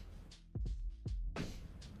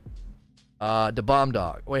 The Bomb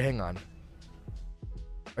Dog. Wait, hang on.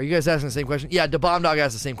 Are you guys asking the same question? Yeah, the Bomb Dog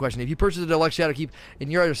asked the same question. If you purchase the deluxe Shadowkeep, in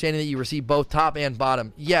your understanding that you receive both top and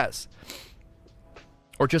bottom, yes.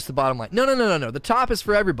 Or just the bottom line. No. The top is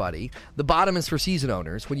for everybody. The bottom is for season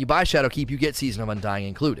owners. When you buy Shadowkeep, you get Season of Undying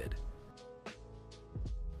included.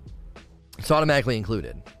 It's automatically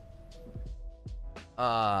included.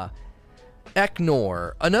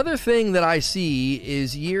 Eknor. Another thing that I see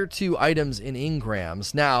is year 2 items in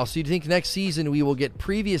Ingrams. Now, so you think next season we will get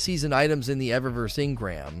previous season items in the Eververse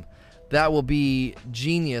Ingram? That will be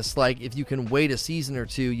genius. Like, if you can wait a season or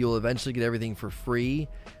 2, you'll eventually get everything for free.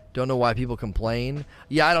 Don't know why people complain.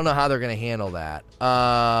 Yeah, I don't know how they're going to handle that.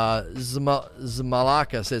 Zmalaka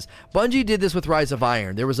says, Bungie did this with Rise of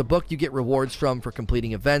Iron. There was a book you get rewards from for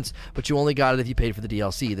completing events, but you only got it if you paid for the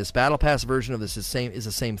DLC. This Battle Pass version of this is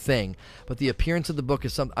the same thing, but the appearance of the book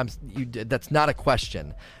is that's not a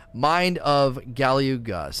question. Mind of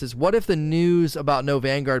Galuga says, what if the news about no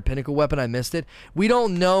Vanguard Pinnacle weapon, I missed it? We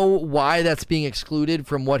don't know why that's being excluded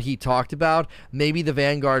from what he talked about. Maybe the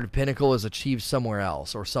Vanguard Pinnacle is achieved somewhere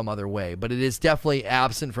else or some other way, but it is definitely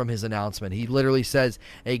absent from his announcement. He literally says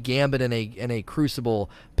a Gambit and a Crucible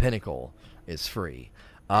Pinnacle is free.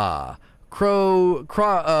 C.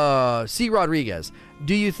 Rodriguez,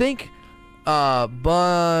 do you think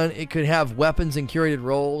it could have weapons and curated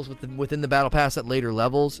roles within the battle pass at later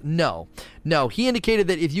levels? No. He indicated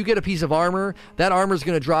that if you get a piece of armor, that armor is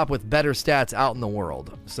going to drop with better stats out in the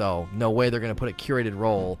world. So no way they're going to put a curated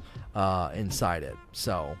role inside it.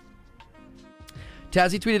 So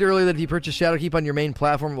Tazzy tweeted earlier that if you purchase Shadowkeep on your main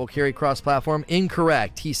platform, it will carry cross-platform.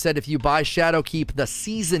 Incorrect. He said if you buy Shadowkeep, the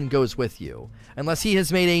season goes with you. Unless he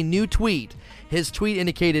has made a new tweet. His tweet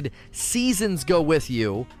indicated seasons go with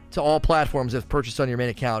you to all platforms if purchased on your main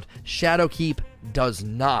account. Shadowkeep does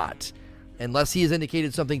not. Unless he has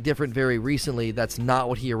indicated something different very recently, that's not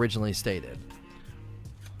what he originally stated.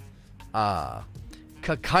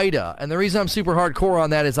 Kakaida. And the reason I'm super hardcore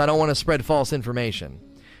on that is I don't want to spread false information.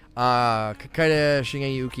 Kakaida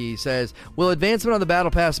Shingeyuki says, will advancement on the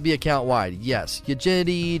battle pass be account wide? Yes.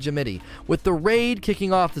 Jamidi. With the raid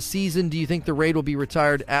kicking off the season, do you think the raid will be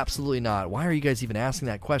retired? Absolutely not. Why are you guys even asking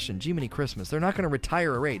that question? Jiminy Christmas. They're not going to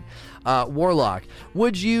retire a raid. Warlock.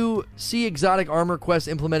 Would you see exotic armor quests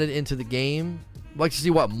implemented into the game? Like to see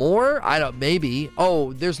what more? Maybe.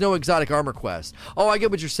 Oh, there's no exotic armor quest. Oh, I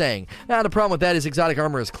get what you're saying. Now, the problem with that is exotic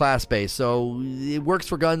armor is class based, so it works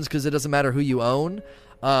for guns because it doesn't matter who you own.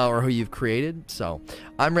 or who you've created. So,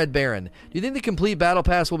 I'm Red Baron. Do you think the complete battle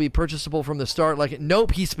pass will be purchasable from the start?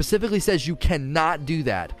 Nope. He specifically says you cannot do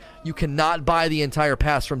that. You cannot buy the entire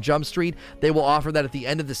pass from Jump Street. They will offer that at the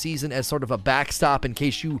end of the season as sort of a backstop in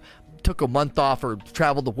case you took a month off or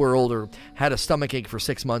traveled the world or had a stomach ache for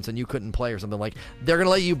 6 months and you couldn't play or something. They're going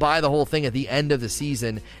to let you buy the whole thing at the end of the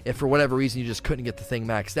season if for whatever reason you just couldn't get the thing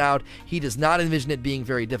maxed out. He does not envision it being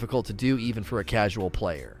very difficult to do even for a casual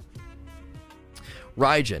player.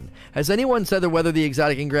 Raijin, has anyone said that whether the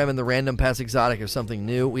exotic Ingram and the random pass exotic are something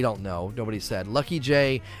new? We don't know. Nobody said. Lucky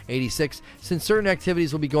J 86, since certain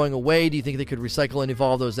activities will be going away, do you think they could recycle and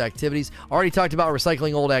evolve those activities? Already talked about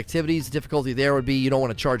recycling old activities. The difficulty there would be you don't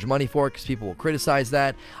want to charge money for it because people will criticize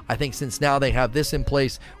that. I think since now they have this in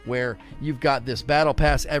place where you've got this battle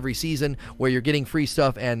pass every season where you're getting free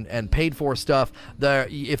stuff and paid for stuff,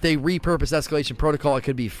 if they repurpose Escalation Protocol, it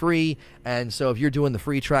could be free. And so if you're doing the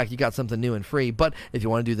free track, you got something new and free. But if you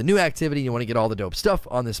want to do the new activity, you want to get all the dope stuff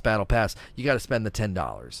on this battle pass, you got to spend the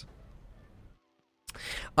 $10.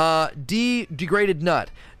 Degraded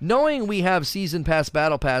Nut, knowing we have season pass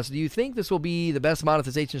battle pass, do you think this will be the best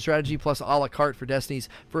monetization strategy plus a la carte for Destiny's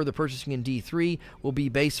further purchasing in D3 will be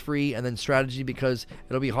base free and then strategy because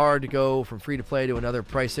it'll be hard to go from free to play to another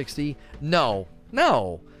price 60? No,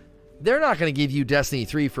 they're not going to give you Destiny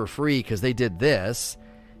 3 for free because they did this.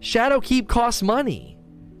 Shadowkeep costs money.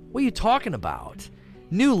 What are you talking about?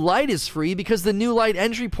 New Light is free because the New Light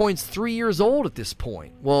entry point's 3 years old at this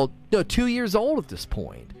point. Well, no, 2 years old at this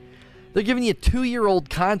point. They're giving you 2-year-old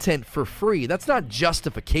content for free. That's not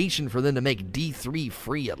justification for them to make D3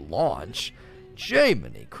 free at launch.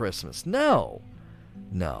 Jiminy Christmas. No.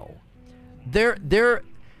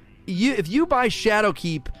 If you buy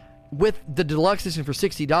Shadowkeep with the deluxe edition for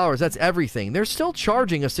 $60, that's everything. They're still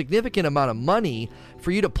charging a significant amount of money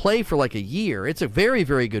for you to play for like a year. It's a very,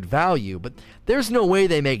 very good value, but there's no way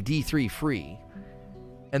they make D3 free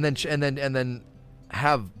and then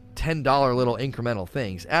have $10 little incremental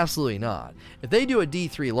things. Absolutely not. If they do a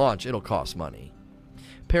D3 launch, it'll cost money.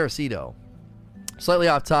 Parasito, slightly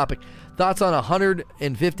off topic. Thoughts on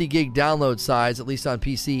 150 gig download size, at least on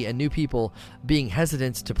PC, and new people being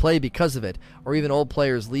hesitant to play because of it, or even old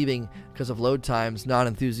players leaving because of load times,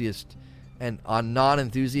 non-enthusiast, and on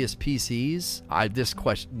non-enthusiast PCs? This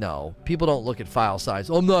question, no. People don't look at file size.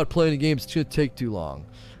 I'm not playing the game, it's going to take too long.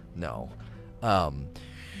 No.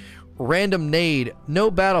 Random Nade,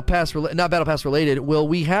 no Battle Pass, not Battle Pass related. Will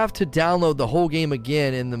we have to download the whole game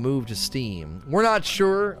again in the move to Steam? We're not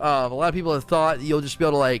sure. A lot of people have thought you'll just be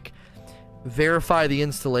able to verify the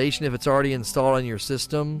installation if it's already installed on your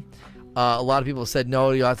system. A lot of people have said no,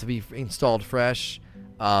 you'll have to be installed fresh.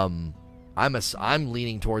 I'm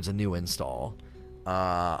leaning towards a new install.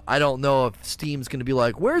 I don't know if Steam's going to be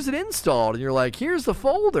like, where's it installed? And you're like, here's the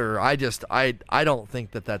folder. I don't think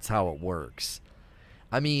that's how it works.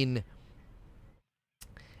 I mean,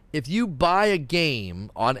 if you buy a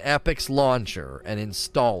game on Epic's launcher and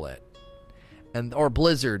install it, or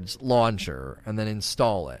Blizzard's launcher and then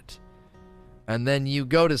install it, and then you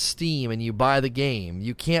go to Steam and you buy the game,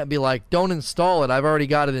 you can't be like, don't install it, I've already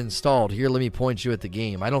got it installed. Here, let me point you at the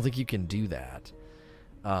game. I don't think you can do that.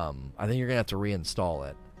 I think you're going to have to reinstall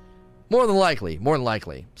it. More than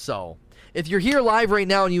likely. So, if you're here live right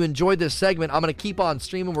now and you enjoyed this segment, I'm going to keep on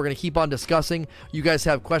streaming. We're going to keep on discussing. You guys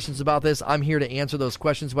have questions about this. I'm here to answer those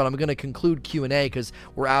questions, but I'm going to conclude Q&A because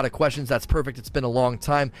we're out of questions. That's perfect. It's been a long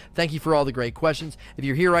time. Thank you for all the great questions. If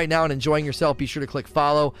you're here right now and enjoying yourself, be sure to click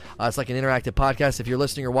follow. It's like an interactive podcast. If you're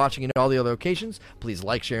listening or watching in all the other locations, please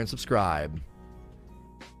like, share, and subscribe.